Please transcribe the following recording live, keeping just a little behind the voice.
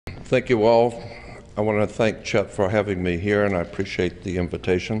Thank you all. I want to thank Chet for having me here, and I appreciate the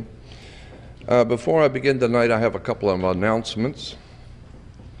invitation. Before I begin tonight, I have a couple of announcements.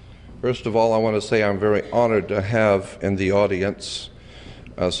 First of all, I want to say I'm very honored to have in the audience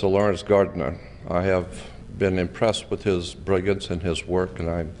Sir Lawrence Gardner. I have been impressed with his brilliance and his work, and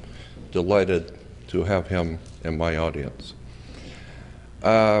I'm delighted to have him in my audience.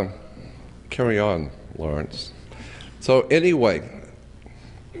 Carry on, Lawrence. So anyway,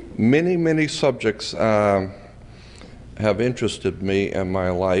 many subjects have interested me in my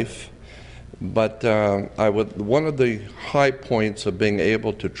life, but one of the high points of being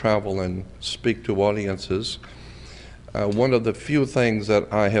able to travel and speak to audiences, one of the few things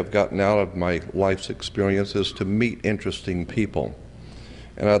that I have gotten out of my life's experience is to meet interesting people.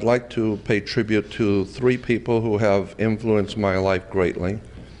 And I'd like to pay tribute to three people who have influenced my life greatly.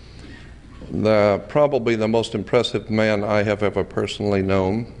 Probably the most impressive man I have ever personally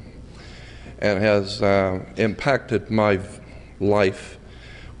known and has impacted my life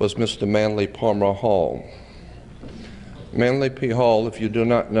was Mr. Manly Palmer Hall. Manly P. Hall, if you do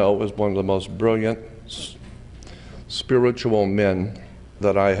not know, is one of the most brilliant spiritual men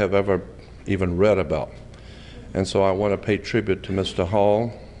that I have ever even read about. And so I want to pay tribute to Mr.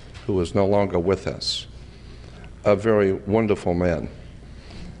 Hall, who is no longer with us. A very wonderful man.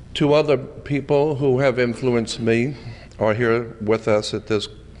 Two other people who have influenced me are here with us at this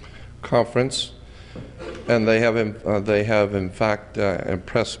conference, and they have in fact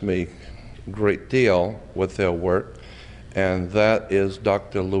impressed me a great deal with their work, and that is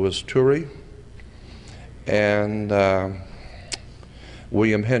Dr. Louis Turey and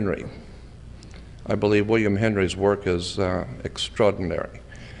William Henry. I believe William Henry's work is extraordinary,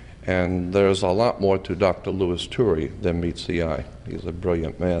 and there's a lot more to Dr. Louis Turey than meets the eye. He's a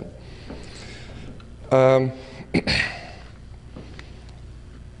brilliant man.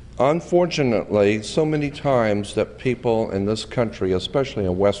 Unfortunately, so many times that people in this country, especially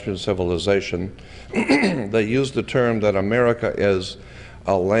in Western civilization, they use the term that America is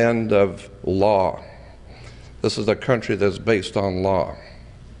a land of law. This is a country that's based on law.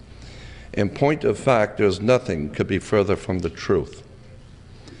 In point of fact, there's nothing could be further from the truth.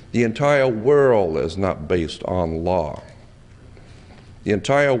 The entire world is not based on law. The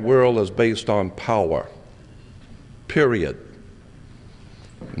entire world is based on power, period.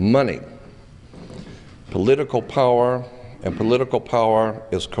 Money, political power, and political power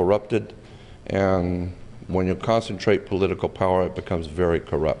is corrupted, and when you concentrate political power, it becomes very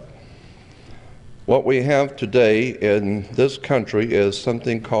corrupt. What we have today in this country is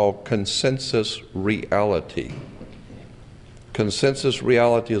something called consensus reality. Consensus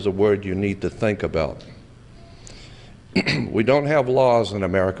reality is a word you need to think about. We don't have laws in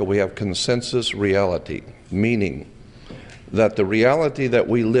America, we have consensus reality, meaning that the reality that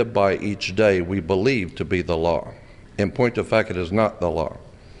we live by each day we believe to be the law. In point of fact, it is not the law.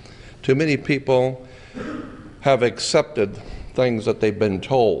 Too many people have accepted things that they've been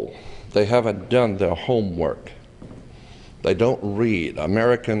told. They haven't done their homework. They don't read.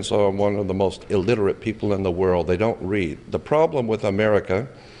 Americans are one of the most illiterate people in the world. They don't read. The problem with America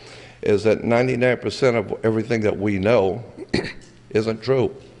is that 99% of everything that we know isn't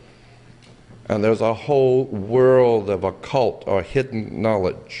true. And there's a whole world of occult or hidden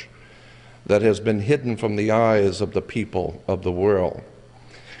knowledge that has been hidden from the eyes of the people of the world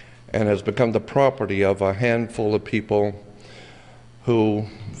and has become the property of a handful of people who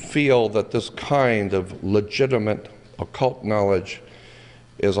feel that this kind of legitimate occult knowledge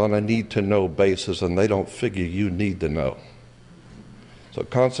is on a need-to-know basis, and they don't figure you need to know. So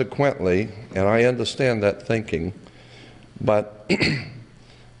consequently, and I understand that thinking, but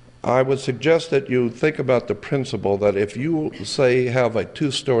I would suggest that you think about the principle that if you, say, have a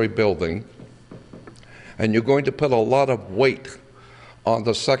two-story building and you're going to put a lot of weight on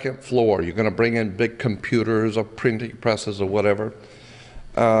the second floor, you're going to bring in big computers or printing presses or whatever,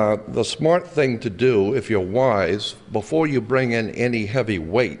 the smart thing to do, if you're wise, before you bring in any heavy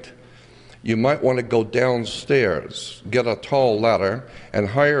weight, you might want to go downstairs, get a tall ladder, and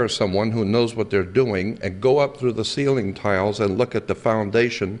hire someone who knows what they're doing, and go up through the ceiling tiles and look at the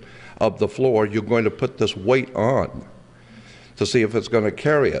foundation of the floor you're going to put this weight on to see if it's going to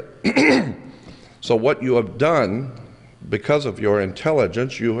carry it. So what you have done, because of your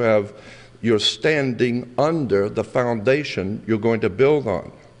intelligence, you're standing under the foundation you're going to build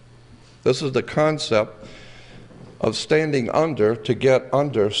on. This is the concept of standing under to get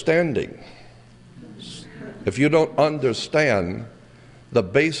understanding. If you don't understand the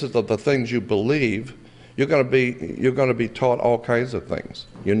basis of the things you believe, you're going to be taught all kinds of things.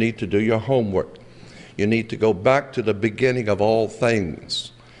 You need to do your homework. You need to go back to the beginning of all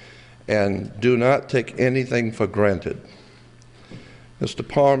things. and do not take anything for granted.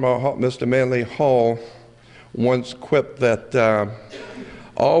 Mr. Manly Hall once quipped that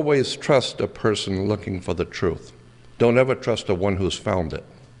always trust a person looking for the truth. Don't ever trust the one who's found it.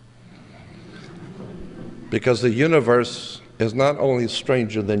 Because the universe is not only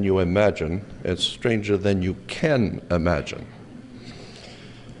stranger than you imagine, it's stranger than you can imagine.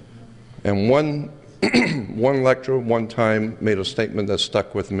 And one lecturer one time made a statement that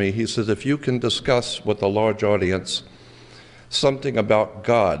stuck with me. He says, if you can discuss with a large audience something about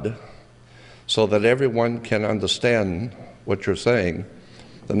God so that everyone can understand what you're saying,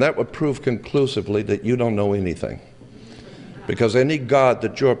 then that would prove conclusively that you don't know anything. Because any God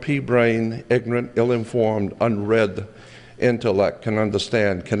that your pea-brained, ignorant, ill-informed, unread intellect can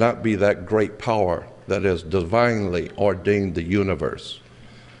understand cannot be that great power that has divinely ordained the universe.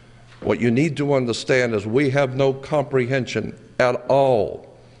 What you need to understand is we have no comprehension at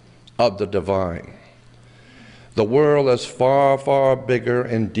all of the divine. The world is far, far bigger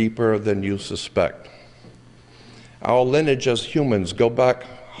and deeper than you suspect. Our lineage as humans go back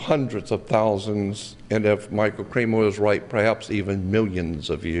hundreds of thousands, and if Michael Kramer is right, perhaps even millions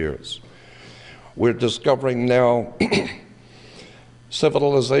of years. We're discovering now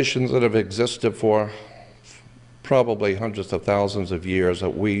civilizations that have existed for probably hundreds of thousands of years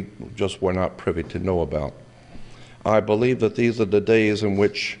that we just were not privy to know about. I believe that these are the days in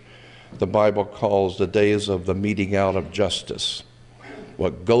which the Bible calls the days of the meting out of justice.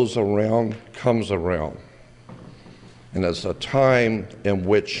 What goes around comes around. And it's a time in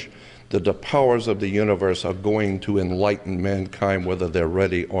which the powers of the universe are going to enlighten mankind whether they're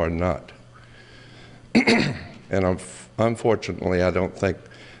ready or not. And unfortunately, I don't think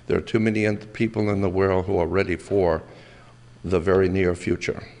there are too many people in the world who are ready for the very near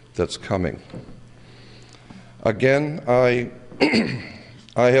future that's coming. Again, I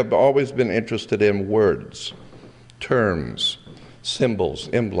have always been interested in words, terms, symbols,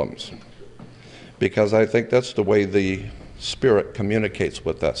 emblems, because I think that's the way the Spirit communicates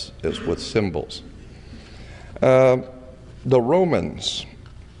with us, is with symbols. The Romans,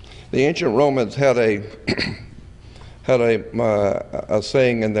 the ancient Romans had a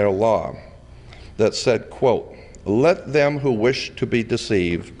saying in their law that said, quote, "Let them who wish to be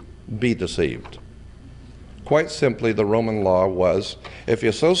deceived, be deceived." Quite simply, the Roman law was, if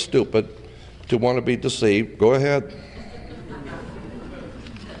you're so stupid to want to be deceived, go ahead.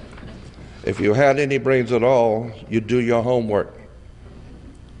 If you had any brains at all, you do your homework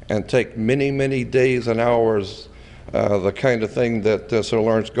and take many, many days and hours, the kind of thing that Sir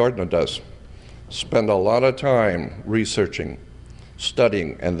Lawrence Gardner does. Spend a lot of time researching,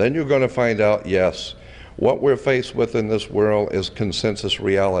 studying, and then you're going to find out, yes, what we're faced with in this world is consensus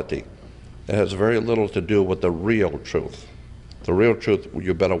reality. It has very little to do with the real truth. The real truth,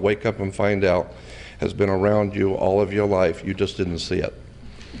 you better wake up and find out, has been around you all of your life. You just didn't see it.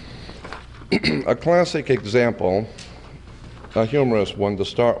 A classic example, a humorous one to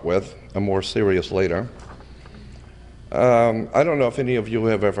start with, a more serious later. I don't know if any of you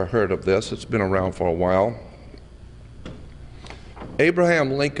have ever heard of this. It's been around for a while.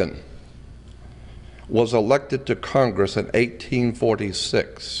 Abraham Lincoln was elected to Congress in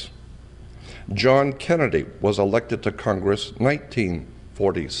 1846. John Kennedy was elected to Congress in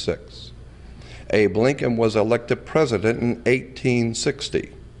 1946. Abe Lincoln was elected president in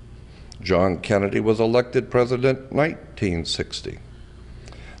 1860. John Kennedy was elected president in 1960.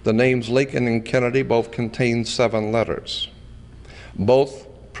 The names Lincoln and Kennedy both contain 7 letters. Both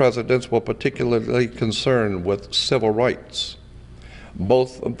presidents were particularly concerned with civil rights.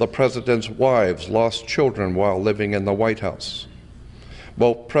 Both of the presidents' wives lost children while living in the White House.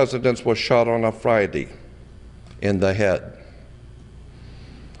 Both presidents were shot on a Friday in the head.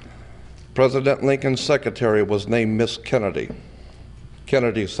 President Lincoln's secretary was named Miss Kennedy.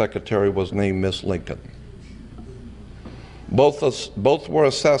 Kennedy's secretary was named Miss Lincoln. Both were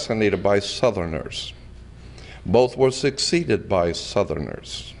assassinated by Southerners. Both were succeeded by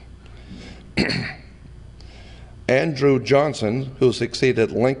Southerners. Andrew Johnson, who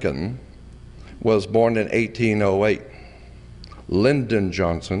succeeded Lincoln, was born in 1808. Lyndon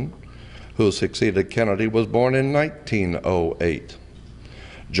Johnson, who succeeded Kennedy, was born in 1908.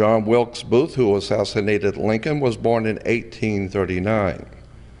 John Wilkes Booth, who assassinated Lincoln, was born in 1839.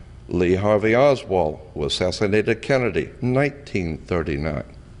 Lee Harvey Oswald, who assassinated Kennedy, 1939.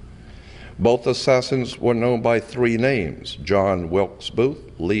 Both assassins were known by 3 names, John Wilkes Booth,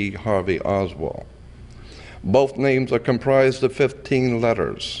 Lee Harvey Oswald. Both names are comprised of 15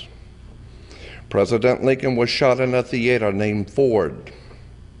 letters. President Lincoln was shot in a theater named Ford.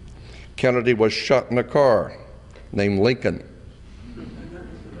 Kennedy was shot in a car named Lincoln.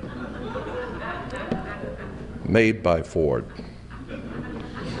 made by Ford.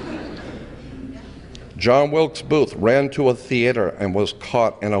 John Wilkes Booth ran to a theater and was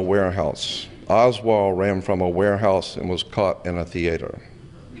caught in a warehouse. Oswald ran from a warehouse and was caught in a theater.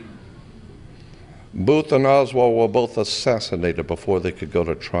 Booth and Oswald were both assassinated before they could go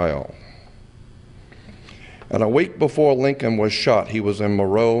to trial. And a week before Lincoln was shot, he was in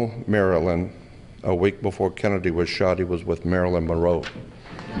Monroe, Maryland. A week before Kennedy was shot, he was with Marilyn Monroe.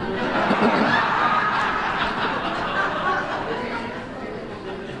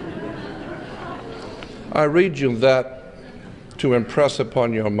 I read you that to impress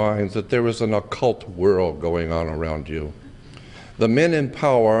upon your minds that there is an occult world going on around you. The men in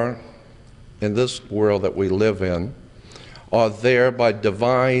power in this world that we live in are there by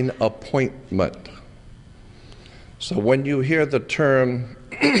divine appointment. So when you hear the term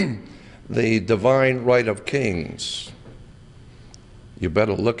the divine right of kings, you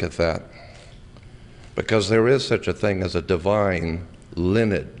better look at that, because there is such a thing as a divine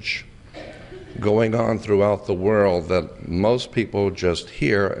lineage going on throughout the world that most people just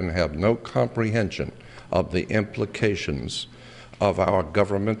hear and have no comprehension of the implications of our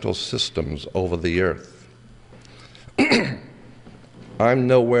governmental systems over the earth. I'm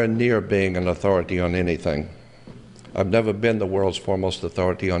nowhere near being an authority on anything. I've never been the world's foremost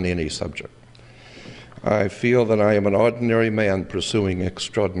authority on any subject. I feel that I am an ordinary man pursuing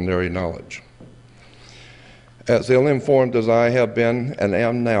extraordinary knowledge. As ill-informed as I have been and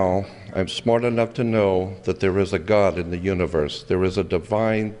am now, I'm smart enough to know that there is a God in the universe. There is a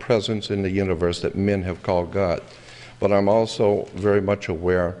divine presence in the universe that men have called God. But I'm also very much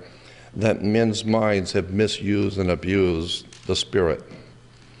aware that men's minds have misused and abused the Spirit.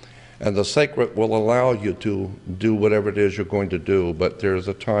 And the sacred will allow you to do whatever it is you're going to do, but there's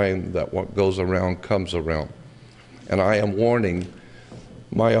a time that what goes around comes around. And I am warning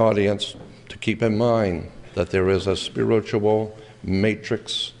my audience to keep in mind that there is a spiritual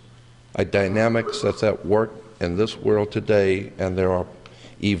matrix, a dynamics that's at work in this world today, and there are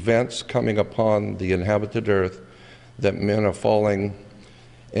events coming upon the inhabited earth that men are falling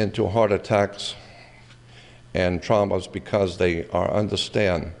into heart attacks and traumas because they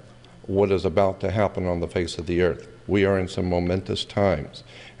understand what is about to happen on the face of the earth. We are in some momentous times,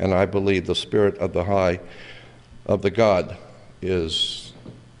 and I believe the spirit of the God is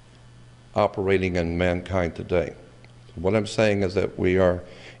operating in mankind today. What I'm saying is that we are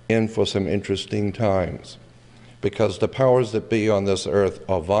in for some interesting times, because the powers that be on this earth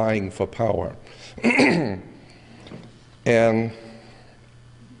are vying for power. And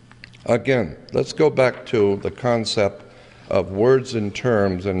again, let's go back to the concept of words and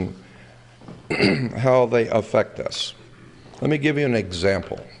terms and how they affect us. Let me give you an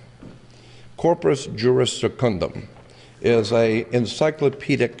example. Corpus Juris Secundum is an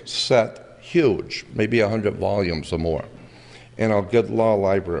encyclopedic set, huge, maybe 100 volumes or more, in our good law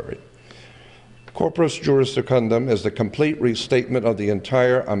library. Corpus Juris Secundum is the complete restatement of the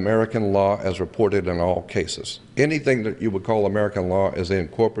entire American law as reported in all cases. Anything that you would call American law is in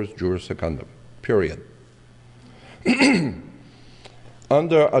Corpus Juris Secundum, period.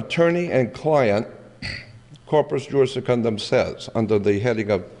 Under attorney and client, Corpus Juris Secundum says, under the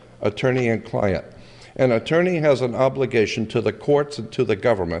heading of attorney and client, an attorney has an obligation to the courts and to the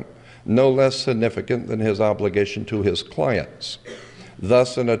government no less significant than his obligation to his clients.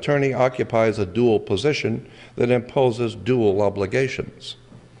 Thus, an attorney occupies a dual position that imposes dual obligations.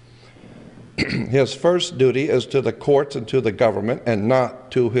 His first duty is to the courts and to the government and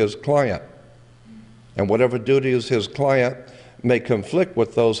not to his client. And whatever duties his client may conflict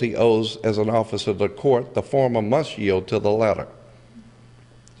with those he owes as an officer of the court, the former must yield to the latter.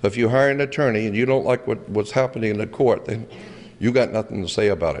 So if you hire an attorney and you don't like what's happening in the court, then you got nothing to say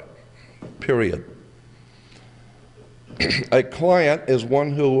about it, period. A client is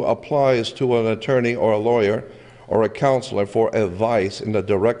one who applies to an attorney or a lawyer or a counselor for advice in the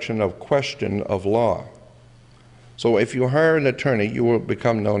direction of question of law. So if you hire an attorney, you will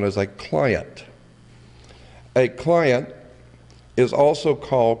become known as a client. A client is also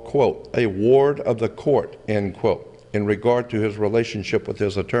called, quote, a ward of the court, end quote, in regard to his relationship with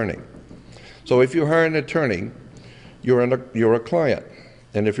his attorney. So if you hire an attorney, you're a client.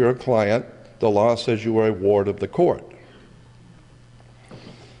 And if you're a client, the law says you are a ward of the court.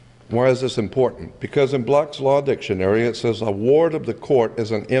 Why is this important? Because in Black's Law Dictionary, it says a ward of the court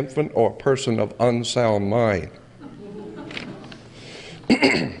is an infant or person of unsound mind.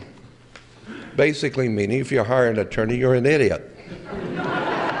 Basically meaning if you hire an attorney, you're an idiot.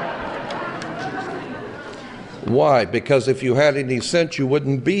 Why? Because if you had any sense, you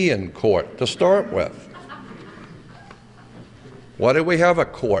wouldn't be in court to start with. Why do we have a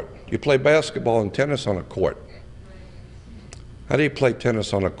court? You play basketball and tennis on a court. How do you play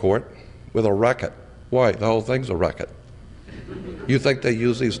tennis on a court? With a racket. Why? The whole thing's a racket. You think they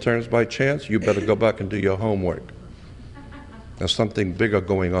use these terms by chance? You better go back and do your homework. There's something bigger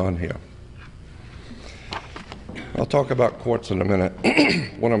going on here. I'll talk about courts in a minute.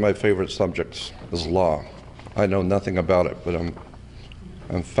 One of my favorite subjects is law. I know nothing about it, but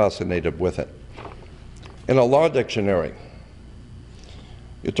I'm fascinated with it. In a law dictionary,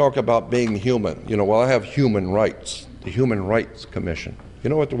 you talk about being human. You know, well, I have human rights, the Human Rights Commission. You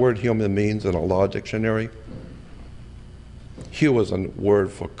know what the word human means in a law dictionary? Hue is a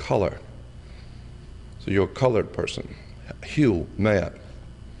word for color. So you're a colored person. Hue, man.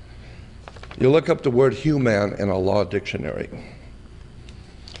 You look up the word human in a law dictionary,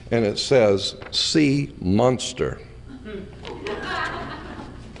 and it says, sea monster.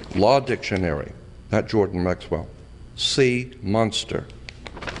 Law dictionary, not Jordan Maxwell. Sea monster.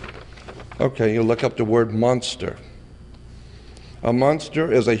 Okay, you look up the word monster. A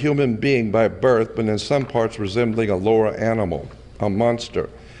monster is a human being by birth, but in some parts resembling a lower animal. A monster,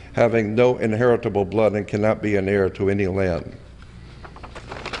 having no inheritable blood and cannot be an heir to any land.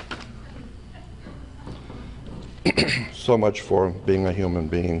 So much for being a human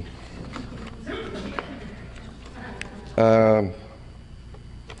being. And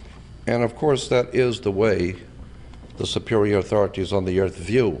of course, that is the way the superior authorities on the earth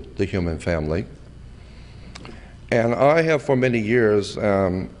view the human family. And I have for many years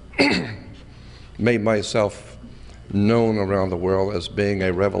made myself known around the world as being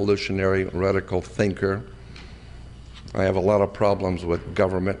a revolutionary, radical thinker. I have a lot of problems with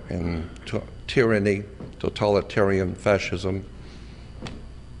government and tyranny, totalitarian fascism.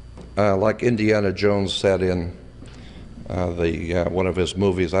 Like Indiana Jones said in one of his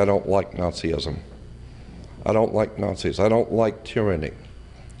movies, I don't like Nazism. I don't like Nazis. I don't like tyranny.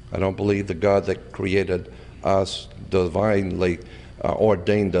 I don't believe the God that created us divinely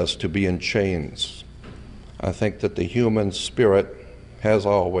ordained us to be in chains. I think that the human spirit has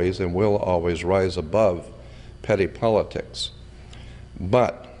always and will always rise above petty politics.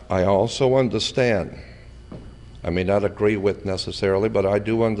 But I also understand, I may not agree with necessarily, but I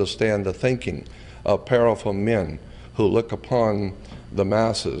do understand the thinking of powerful men who look upon the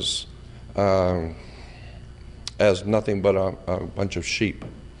masses as nothing but a bunch of sheep.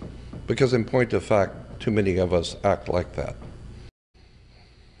 Because in point of fact, too many of us act like that.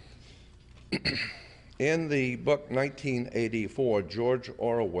 In the book 1984, George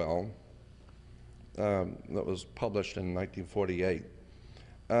Orwell, that was published in 1948,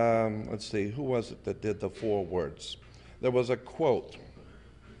 let's see, who was it that did the forewords? There was a quote.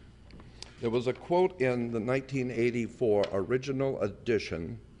 There was a quote in the 1984 original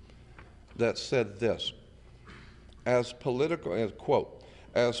edition that said this, quote,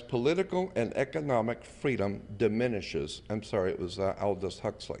 as political and economic freedom diminishes, I'm sorry, it was Aldous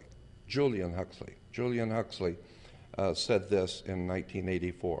Huxley, Julian Huxley. Julian Huxley said this in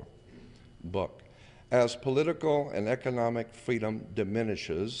 1984 book. As political and economic freedom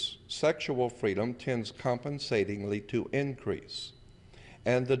diminishes, sexual freedom tends compensatingly to increase.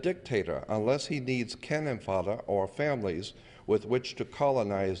 And the dictator, unless he needs cannon fodder or families with which to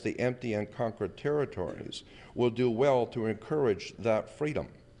colonize the empty and conquered territories, will do well to encourage that freedom,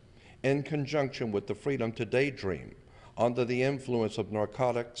 in conjunction with the freedom to daydream, under the influence of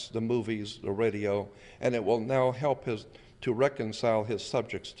narcotics, the movies, the radio, and it will now help to reconcile his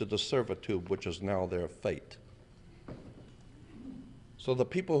subjects to the servitude which is now their fate. So the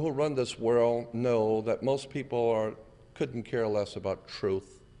people who run this world know that most people couldn't care less about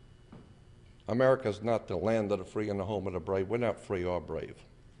truth. America's not the land of the free and the home of the brave. We're not free or brave.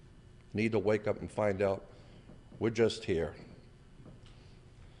 Need to wake up and find out we're just here.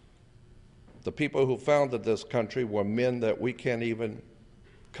 The people who founded this country were men that we can't even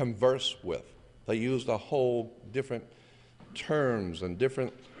converse with. They used a whole different terms and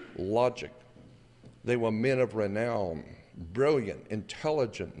different logic. They were men of renown, brilliant,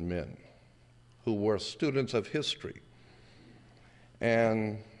 intelligent men who were students of history.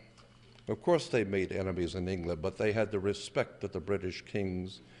 And of course they made enemies in England, but they had the respect of the British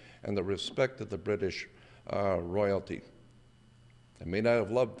kings and the respect of the British royalty. They may not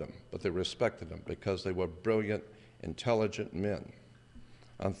have loved them, but they respected them because they were brilliant, intelligent men.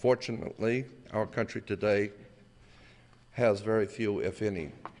 Unfortunately, our country today has very few, if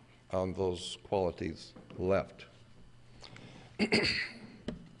any, on those qualities left. Let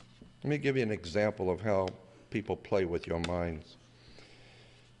me give you an example of how people play with your minds.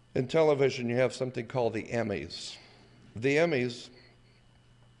 In television, you have something called the Emmys. The Emmys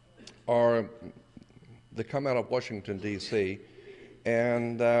they come out of Washington, D.C.,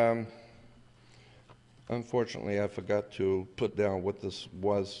 and Unfortunately, I forgot to put down what this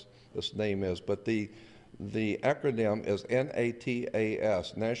name is, but the acronym is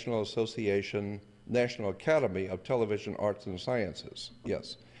NATAS, National Academy of Television Arts and Sciences.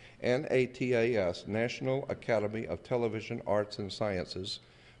 Yes, NATAS, National Academy of Television Arts and Sciences,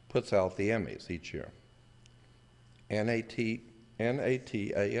 puts out the Emmys each year. NATAS.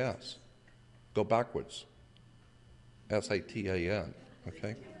 Go backwards. SATAN,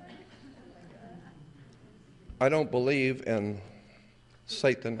 okay? I don't believe in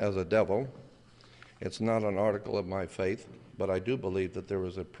Satan as a devil. It's not an article of my faith, but I do believe that there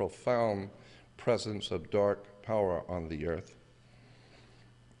is a profound presence of dark power on the earth.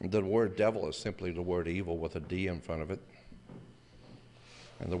 The word devil is simply the word evil with a D in front of it.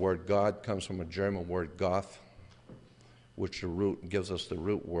 And the word God comes from a German word Goth, which the root gives us the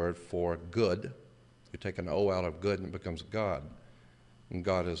root word for good. You take an O out of good and it becomes God. And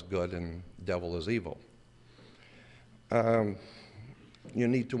God is good and devil is evil. You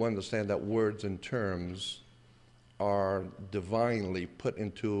need to understand that words and terms are divinely put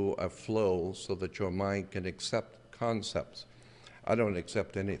into a flow so that your mind can accept concepts. I don't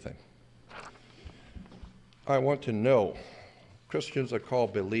accept anything. I want to know, Christians are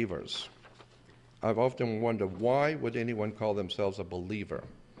called believers. I've often wondered, why would anyone call themselves a believer?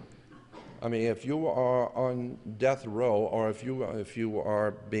 I mean, if you are on death row, or if you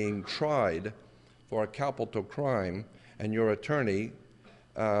are being tried for a capital crime, and your attorney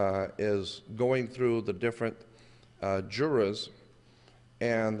is going through the different jurors,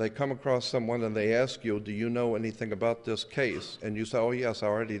 and they come across someone and they ask you, do you know anything about this case? And you say, oh yes, I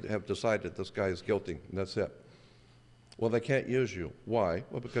already have decided this guy is guilty, and that's it. Well, they can't use you. Why?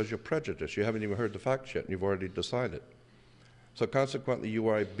 Well, because you're prejudiced. You haven't even heard the facts yet, and you've already decided. So consequently, you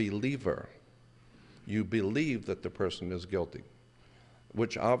are a believer. You believe that the person is guilty,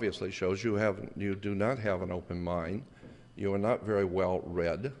 which obviously shows you do not have an open mind. You are not very well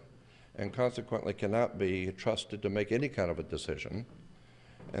read, and consequently cannot be trusted to make any kind of a decision.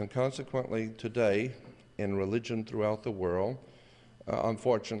 And consequently, today, in religion throughout the world,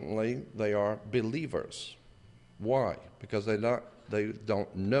 unfortunately, they are believers. Why? Because they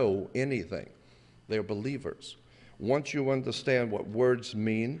don't know anything. They're believers. Once you understand what words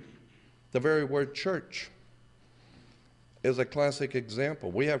mean, the very word church is a classic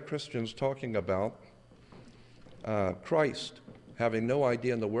example. We have Christians talking about Christ, having no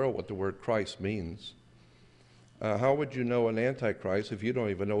idea in the world what the word Christ means. How would you know an antichrist if you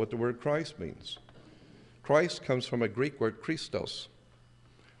don't even know what the word Christ means? Christ comes from a Greek word Christos,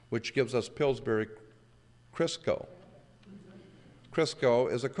 which gives us Pillsbury Crisco.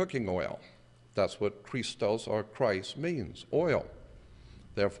 Crisco is a cooking oil. That's what Christos or Christ means, oil.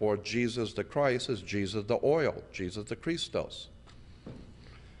 Therefore, Jesus the Christ is Jesus the oil, Jesus the Christos.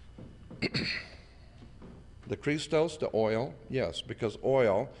 The Christos, the oil, yes, because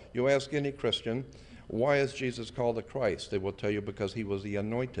oil, you ask any Christian, why is Jesus called the Christ? They will tell you because he was the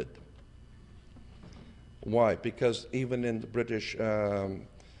anointed. Why? Because even in the British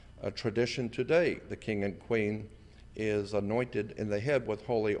tradition today, the king and queen is anointed in the head with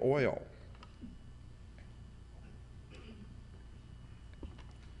holy oil.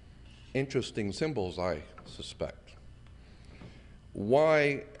 Interesting symbols, I suspect.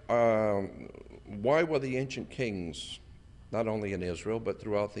 Why were the ancient kings, not only in Israel, but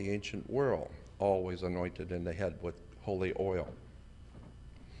throughout the ancient world, always anointed in the head with holy oil?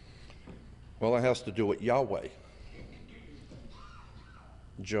 Well, it has to do with Yahweh.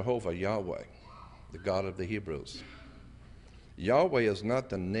 Jehovah, Yahweh, the God of the Hebrews. Yahweh is not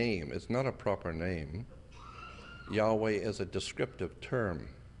the name, it's not a proper name. Yahweh is a descriptive term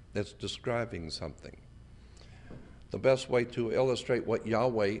that's describing something. The best way to illustrate what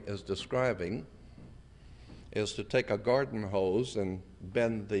Yahweh is describing is to take a garden hose and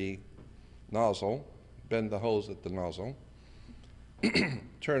bend the hose at the nozzle,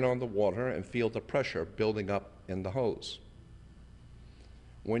 turn on the water and feel the pressure building up in the hose.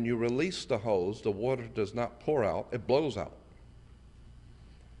 When you release the hose, the water does not pour out, it blows out.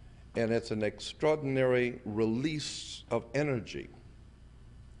 And it's an extraordinary release of energy.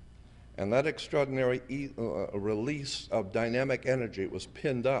 And that extraordinary release of dynamic energy, it was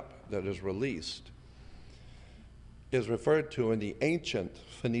pinned up, that is released, is referred to in the ancient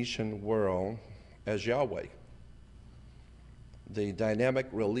Phoenician world as Yahweh. The dynamic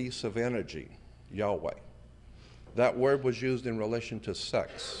release of energy, Yahweh. That word was used in relation to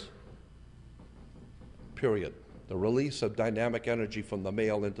sex, period. The release of dynamic energy from the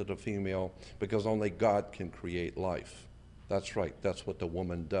male into the female, because only God can create life. That's right, that's what the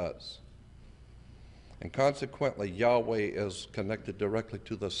woman does. And consequently, Yahweh is connected directly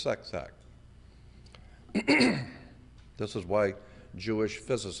to the sex act. This is why Jewish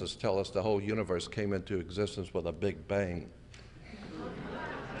physicists tell us the whole universe came into existence with a big bang.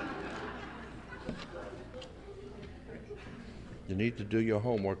 You need to do your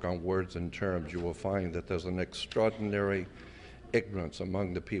homework on words and terms. You will find that there's an extraordinary ignorance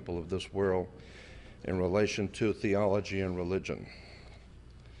among the people of this world in relation to theology and religion.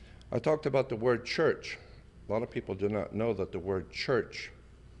 I talked about the word church. A lot of people do not know that the word church,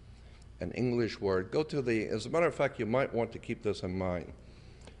 an English word, as a matter of fact, you might want to keep this in mind.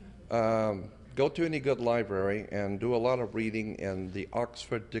 Go to any good library and do a lot of reading in the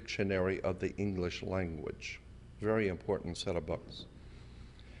Oxford Dictionary of the English Language. Very important set of books.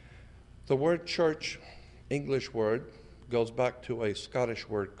 The word church, English word, goes back to a Scottish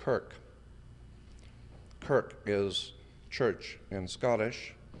word, kirk. Kirk is church in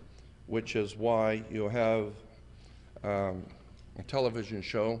Scottish, which is why you have a television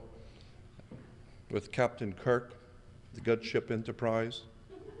show with Captain Kirk, the good ship Enterprise.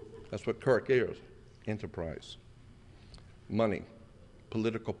 That's what Kirk is, enterprise. Money,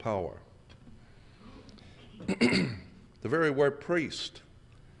 political power. The very word priest,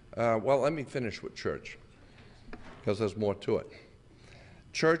 well, let me finish with church, because there's more to it.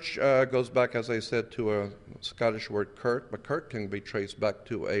 Church goes back, as I said, to a Scottish word kirk, but kirk can be traced back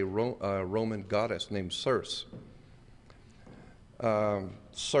to a Roman goddess named Circe.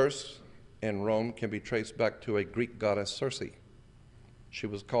 Circe in Rome can be traced back to a Greek goddess, Circe. She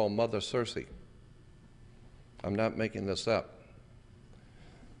was called Mother Circe. I'm not making this up.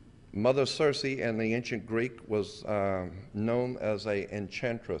 Mother Circe in the ancient Greek was known as an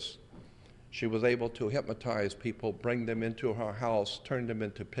enchantress. She was able to hypnotize people, bring them into her house, turn them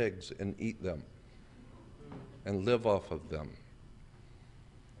into pigs, and eat them, and live off of them.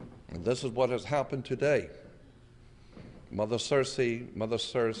 And this is what has happened today. Mother Circe,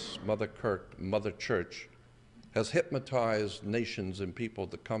 Mother Kirk, Mother Church has hypnotized nations and people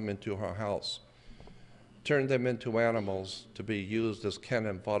to come into her house, turned them into animals to be used as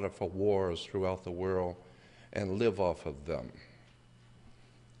cannon fodder for wars throughout the world, and live off of them.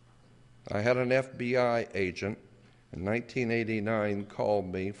 I had an FBI agent in 1989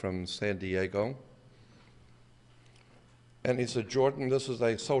 called me from San Diego, and he said, "Jordan, this is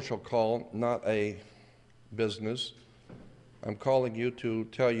a social call, not a business. I'm calling you to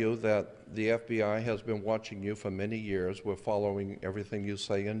tell you that the FBI has been watching you for many years. We're following everything you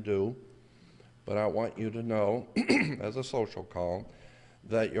say and do. But I want you to know, as a social call,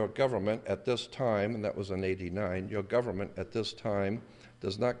 that your government at this time," and that was in '89, "your government at this time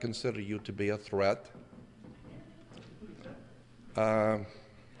does not consider you to be a threat.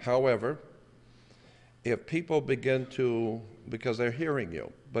 However, if people begin to, because they're hearing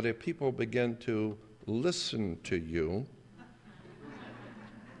you, but if people begin to listen to you,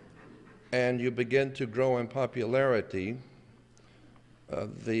 and you begin to grow in popularity,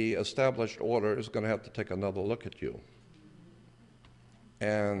 the established order is going to have to take another look at you.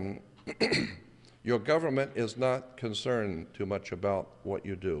 And your government is not concerned too much about what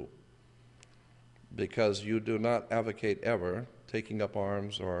you do, because you do not advocate ever taking up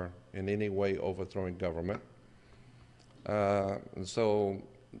arms or in any way overthrowing government. And so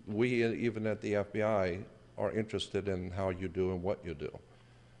we, even at the FBI, are interested in how you do and what you do.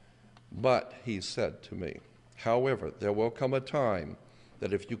 But he said to me, however, there will come a time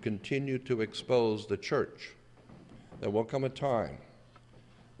that if you continue to expose the church, there will come a time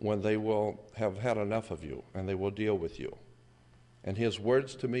when they will have had enough of you and they will deal with you. And his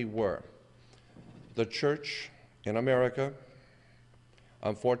words to me were, the church in America,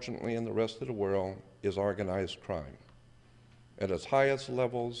 unfortunately in the rest of the world, is organized crime. At its highest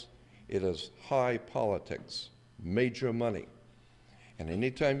levels, it is high politics, major money. And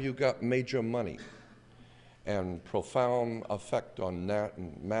anytime you got major money and profound effect on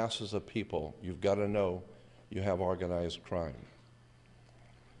masses of people, you've got to know you have organized crime.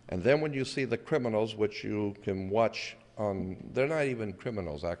 And then when you see the criminals, which you can watch on, they're not even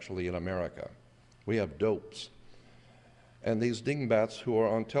criminals actually in America. We have dopes. And these dingbats who are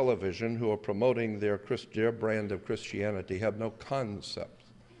on television, who are promoting their brand of Christianity, have no concept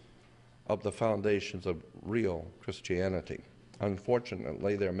of the foundations of real Christianity.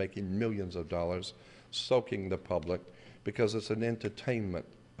 Unfortunately, they're making millions of dollars soaking the public because it's an entertainment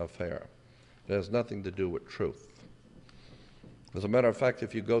affair. It has nothing to do with truth. As a matter of fact,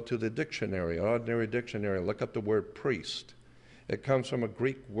 if you go to the dictionary, an ordinary dictionary, look up the word priest. It comes from a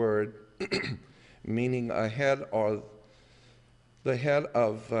Greek word meaning a head or the head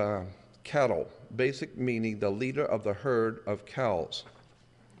of cattle, basic meaning the leader of the herd of cows.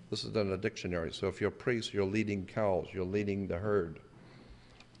 This is in a dictionary. So if you're a priest, you're leading cows, you're leading the herd.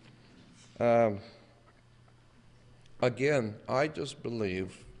 Again, I just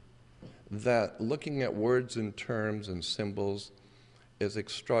believe that looking at words and terms and symbols is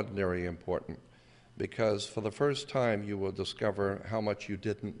extraordinarily important, because for the first time you will discover how much you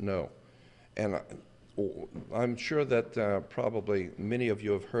didn't know. And I'm sure that probably many of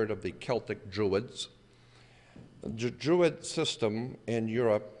you have heard of the Celtic Druids. The Druid system in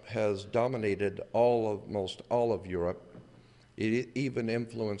Europe has dominated most all of Europe. It even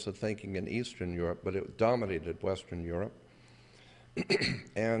influenced the thinking in Eastern Europe, but it dominated Western Europe,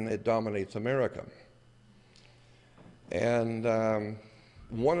 and it dominates America. And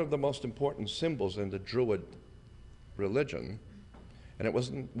one of the most important symbols in the Druid religion, and it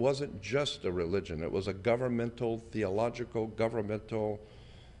wasn't just a religion, it was a governmental, theological, governmental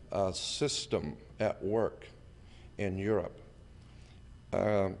system at work in Europe.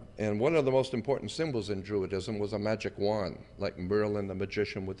 And one of the most important symbols in Druidism was a magic wand, like Merlin the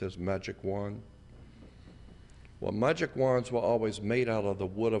magician with his magic wand. Well, magic wands were always made out of the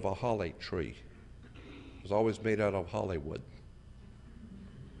wood of a holly tree. It was always made out of hollywood.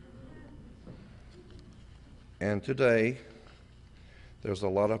 And today, there's a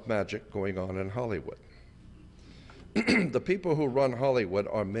lot of magic going on in Hollywood. The people who run Hollywood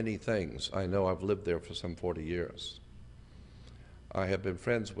are many things. I know, I've lived there for some 40 years. I have been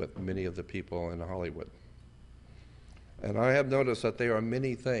friends with many of the people in Hollywood. And I have noticed that they are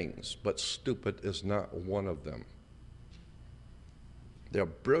many things, but stupid is not one of them. They're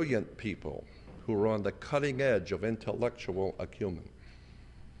brilliant people who are on the cutting edge of intellectual acumen.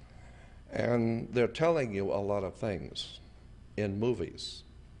 And they're telling you a lot of things in movies.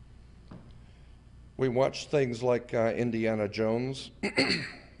 We watch things like Indiana Jones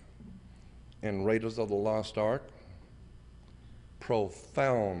and Raiders of the Lost Ark.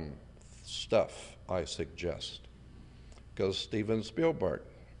 Profound stuff, I suggest, because Steven Spielberg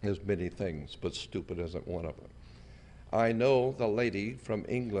is many things, but stupid isn't one of them. I know the lady from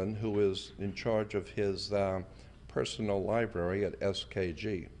England who is in charge of his personal library at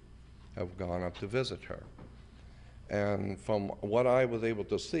SKG. I've gone up to visit her. And from what I was able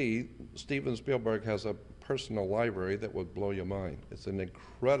to see, Steven Spielberg has a personal library that would blow your mind. It's an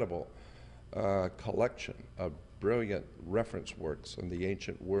incredible collection of brilliant reference works in the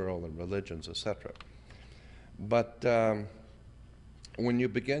ancient world and religions, etc. But when you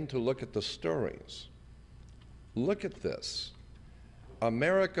begin to look at the stories, look at this.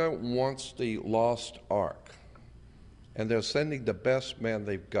 America wants the lost ark, and they're sending the best man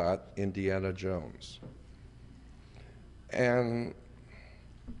they've got, Indiana Jones. And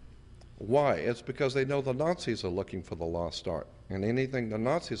why? It's because they know the Nazis are looking for the lost ark. And anything the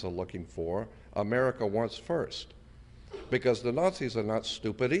Nazis are looking for, America wants first. Because the Nazis are not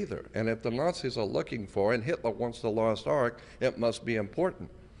stupid either. And if the Nazis are looking for, and Hitler wants the lost ark, it must be important.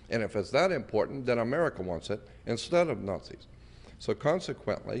 And if it's that important, then America wants it instead of Nazis. So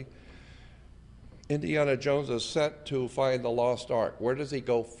consequently, Indiana Jones is sent to find the lost ark. Where does he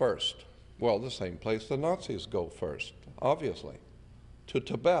go first? Well, the same place the Nazis go first, obviously, to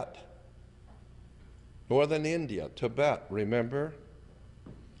Tibet. Northern India, Tibet, remember?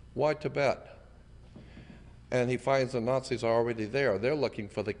 Why Tibet? And he finds the Nazis are already there. They're looking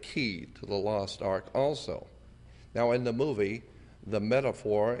for the key to the lost ark also. Now in the movie, the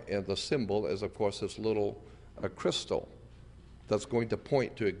metaphor and the symbol is, of course, this little crystal that's going to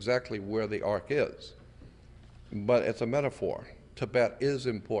point to exactly where the ark is. But it's a metaphor. Tibet is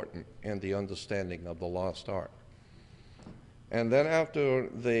important in the understanding of the lost ark. And then after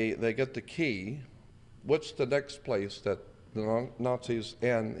they get the key, what's the next place that the Nazis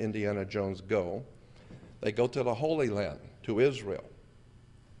and Indiana Jones go? They go to the Holy Land, to Israel.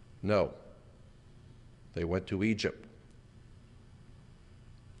 No. They went to Egypt.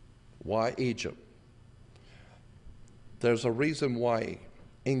 Why Egypt? There's a reason why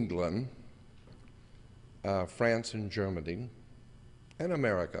England, France and Germany, and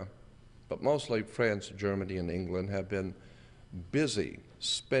America, but mostly France, Germany, and England, have been busy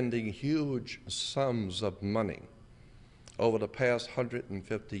spending huge sums of money over the past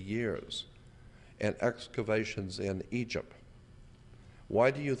 150 years in excavations in Egypt. Why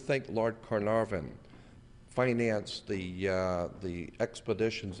do you think Lord Carnarvon financed the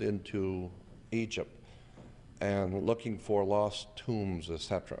expeditions into Egypt and looking for lost tombs,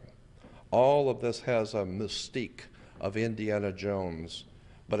 etc.? All of this has a mystique of Indiana Jones,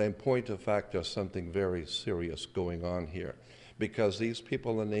 but in point of fact, there's something very serious going on here, because these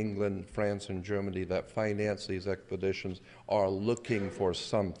people in England, France, and Germany that finance these expeditions are looking for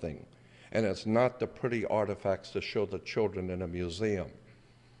something. And it's not the pretty artifacts to show the children in a museum.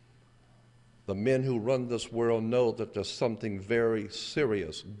 The men who run this world know that there's something very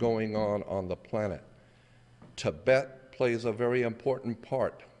serious going on the planet. Tibet plays a very important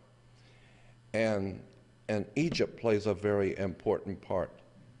part, and Egypt plays a very important part.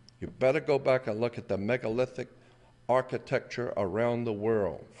 You better go back and look at the megalithic architecture around the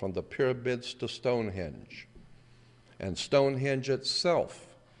world, from the pyramids to Stonehenge. And Stonehenge itself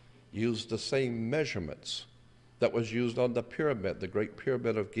used the same measurements that was used on the pyramid, the Great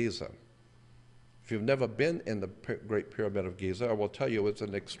Pyramid of Giza. If you've never been in the Great Pyramid of Giza, I will tell you it's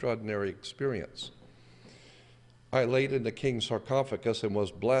an extraordinary experience. I laid in the king's sarcophagus and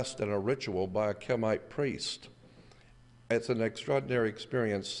was blessed in a ritual by a Kemite priest. It's an extraordinary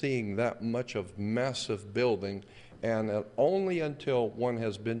experience seeing that much of massive building, and only until one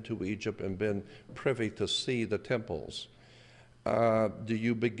has been to Egypt and been privy to see the temples do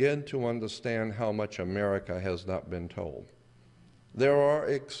you begin to understand how much America has not been told. There are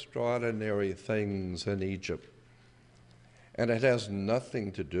extraordinary things in Egypt, and it has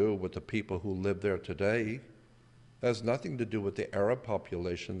nothing to do with the people who live there today. It has nothing to do with the Arab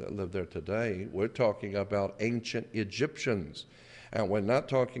population that live there today. We're talking about ancient Egyptians, and we're not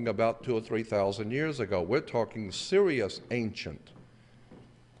talking about 2,000 or 3,000 years ago. We're talking serious ancient.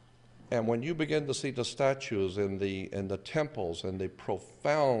 And when you begin to see the statues in the temples and the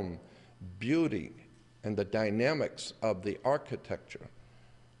profound beauty and the dynamics of the architecture,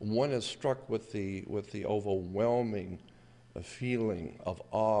 one is struck with the overwhelming feeling of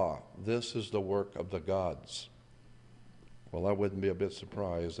awe. This is the work of the gods. Well, I wouldn't be a bit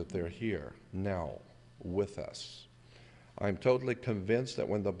surprised if they're here now with us. I'm totally convinced that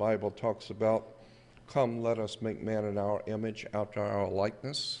when the Bible talks about, come, let us make man in our image, after our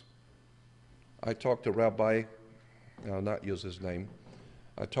likeness. I talked to a rabbi, I'll not use his name.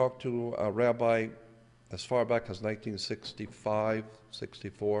 I talked to a rabbi as far back as 1965,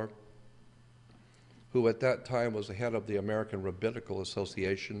 64, who at that time was the head of the American Rabbinical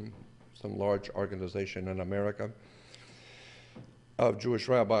Association, some large organization in America of Jewish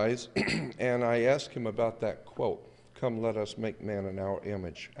rabbis, and I asked him about that quote, come let us make man in our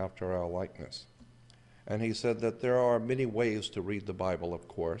image, after our likeness. And he said that there are many ways to read the Bible, of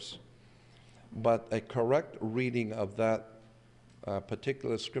course, but a correct reading of that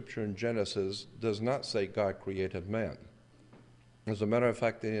particular scripture in Genesis does not say God created man. As a matter of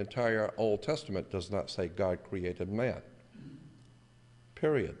fact, the entire Old Testament does not say God created man,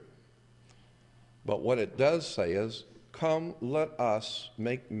 period. But what it does say is, come, let us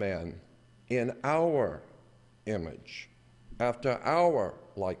make man in our image, after our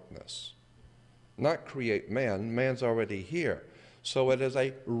likeness. Not create man, man's already here. So it is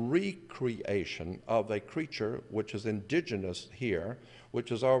a recreation of a creature which is indigenous here,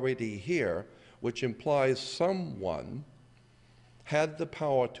 which is already here, which implies someone had the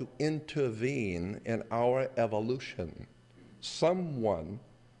power to intervene in our evolution. Someone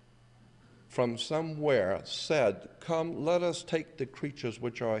from somewhere said, come, let us take the creatures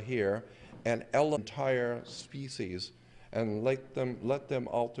which are here and entire species and let them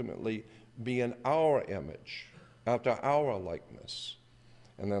ultimately be in our image, after our likeness.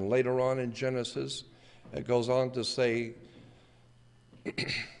 And then later on in Genesis, it goes on to say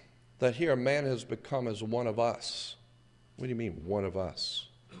that here man has become as one of us. What do you mean, one of us?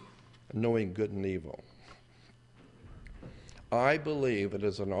 Knowing good and evil. I believe it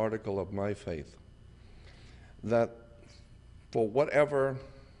is an article of my faith that for whatever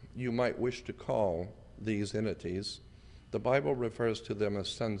you might wish to call these entities, the Bible refers to them as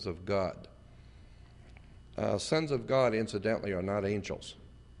sons of God. Sons of God, incidentally, are not angels.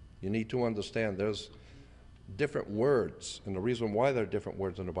 You need to understand there's different words, and the reason why there are different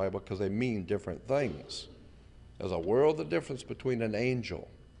words in the Bible because they mean different things. There's a world of difference between an angel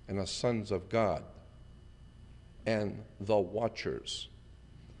and a sons of God and the watchers.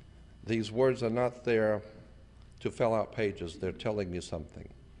 These words are not there to fill out pages. They're telling you something.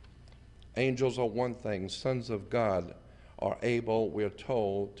 Angels are one thing. Sons of God are able, we're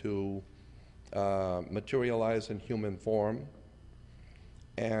told, to materialize in human form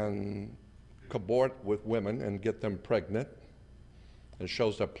and cavort with women and get them pregnant. It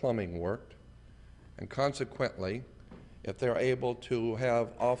shows their plumbing worked. And consequently, if they're able to have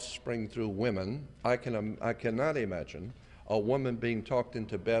offspring through women, I cannot imagine a woman being talked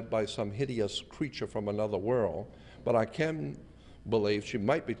into bed by some hideous creature from another world, but I can believe she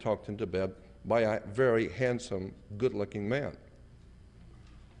might be talked into bed by a very handsome, good-looking man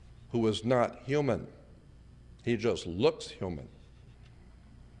who is not human. He just looks human.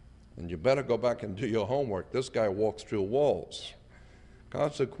 And you better go back and do your homework. This guy walks through walls.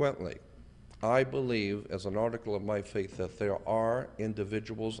 Consequently, I believe, as an article of my faith, that there are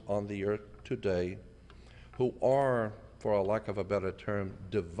individuals on the earth today who are, for a lack of a better term,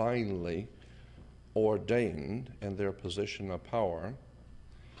 divinely ordained in their position of power.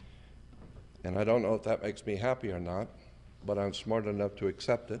 And I don't know if that makes me happy or not, but I'm smart enough to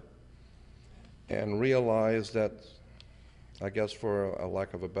accept it and realize that, I guess for a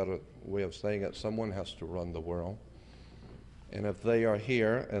lack of a better way of saying it, someone has to run the world. And if they are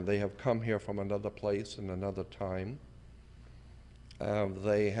here and they have come here from another place and another time,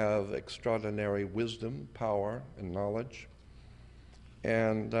 they have extraordinary wisdom, power, and knowledge.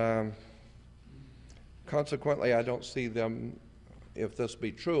 And consequently, I don't see them, if this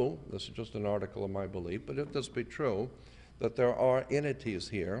be true, this is just an article of my belief, but if this be true, that there are entities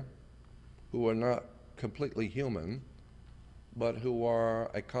here who are not completely human, but who are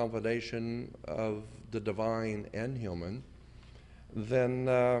a combination of the divine and human, then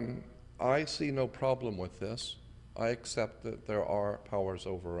I see no problem with this. I accept that there are powers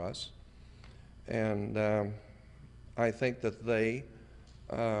over us, and I think that they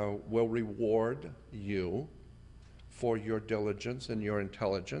will reward you for your diligence and your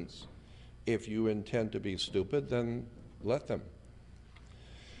intelligence. If you intend to be stupid, then let them.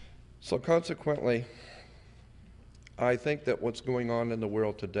 So consequently, I think that what's going on in the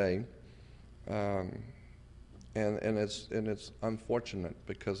world today, and it's unfortunate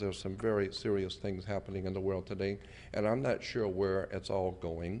because there's some very serious things happening in the world today, and I'm not sure where it's all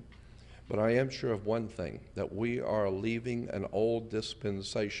going, but I am sure of one thing, that we are leaving an old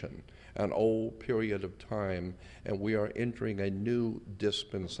dispensation, an old period of time, and we are entering a new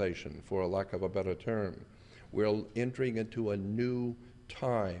dispensation, for a lack of a better term. We're entering into a new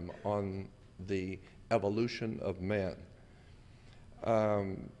time on the evolution of man.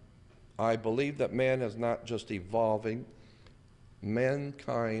 I believe that man is not just evolving,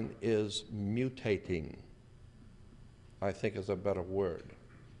 mankind is mutating, I think is a better word.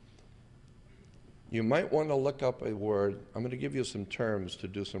 You might want to look up a word. I'm going to give you some terms to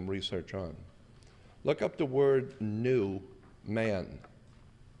do some research on. Look up the word new man,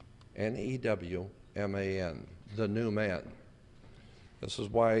 N-E-W-M-A-N, the new man. This is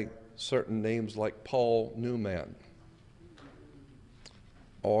why certain names like Paul Newman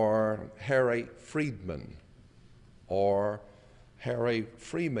or Harry Friedman or Harry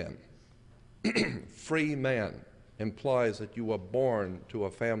Freeman. Free man implies that you were born to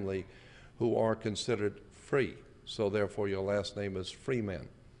a family who are considered free, so therefore your last name is Freeman.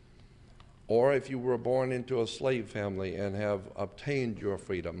 Or if you were born into a slave family and have obtained your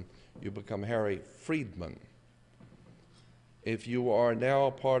freedom, you become Harry Friedman. If you are now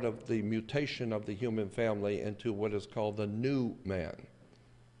a part of the mutation of the human family into what is called the new man,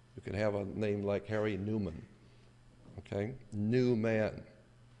 you can have a name like Harry Newman, okay? New man.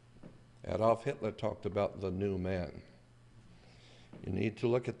 Adolf Hitler talked about the new man. You need to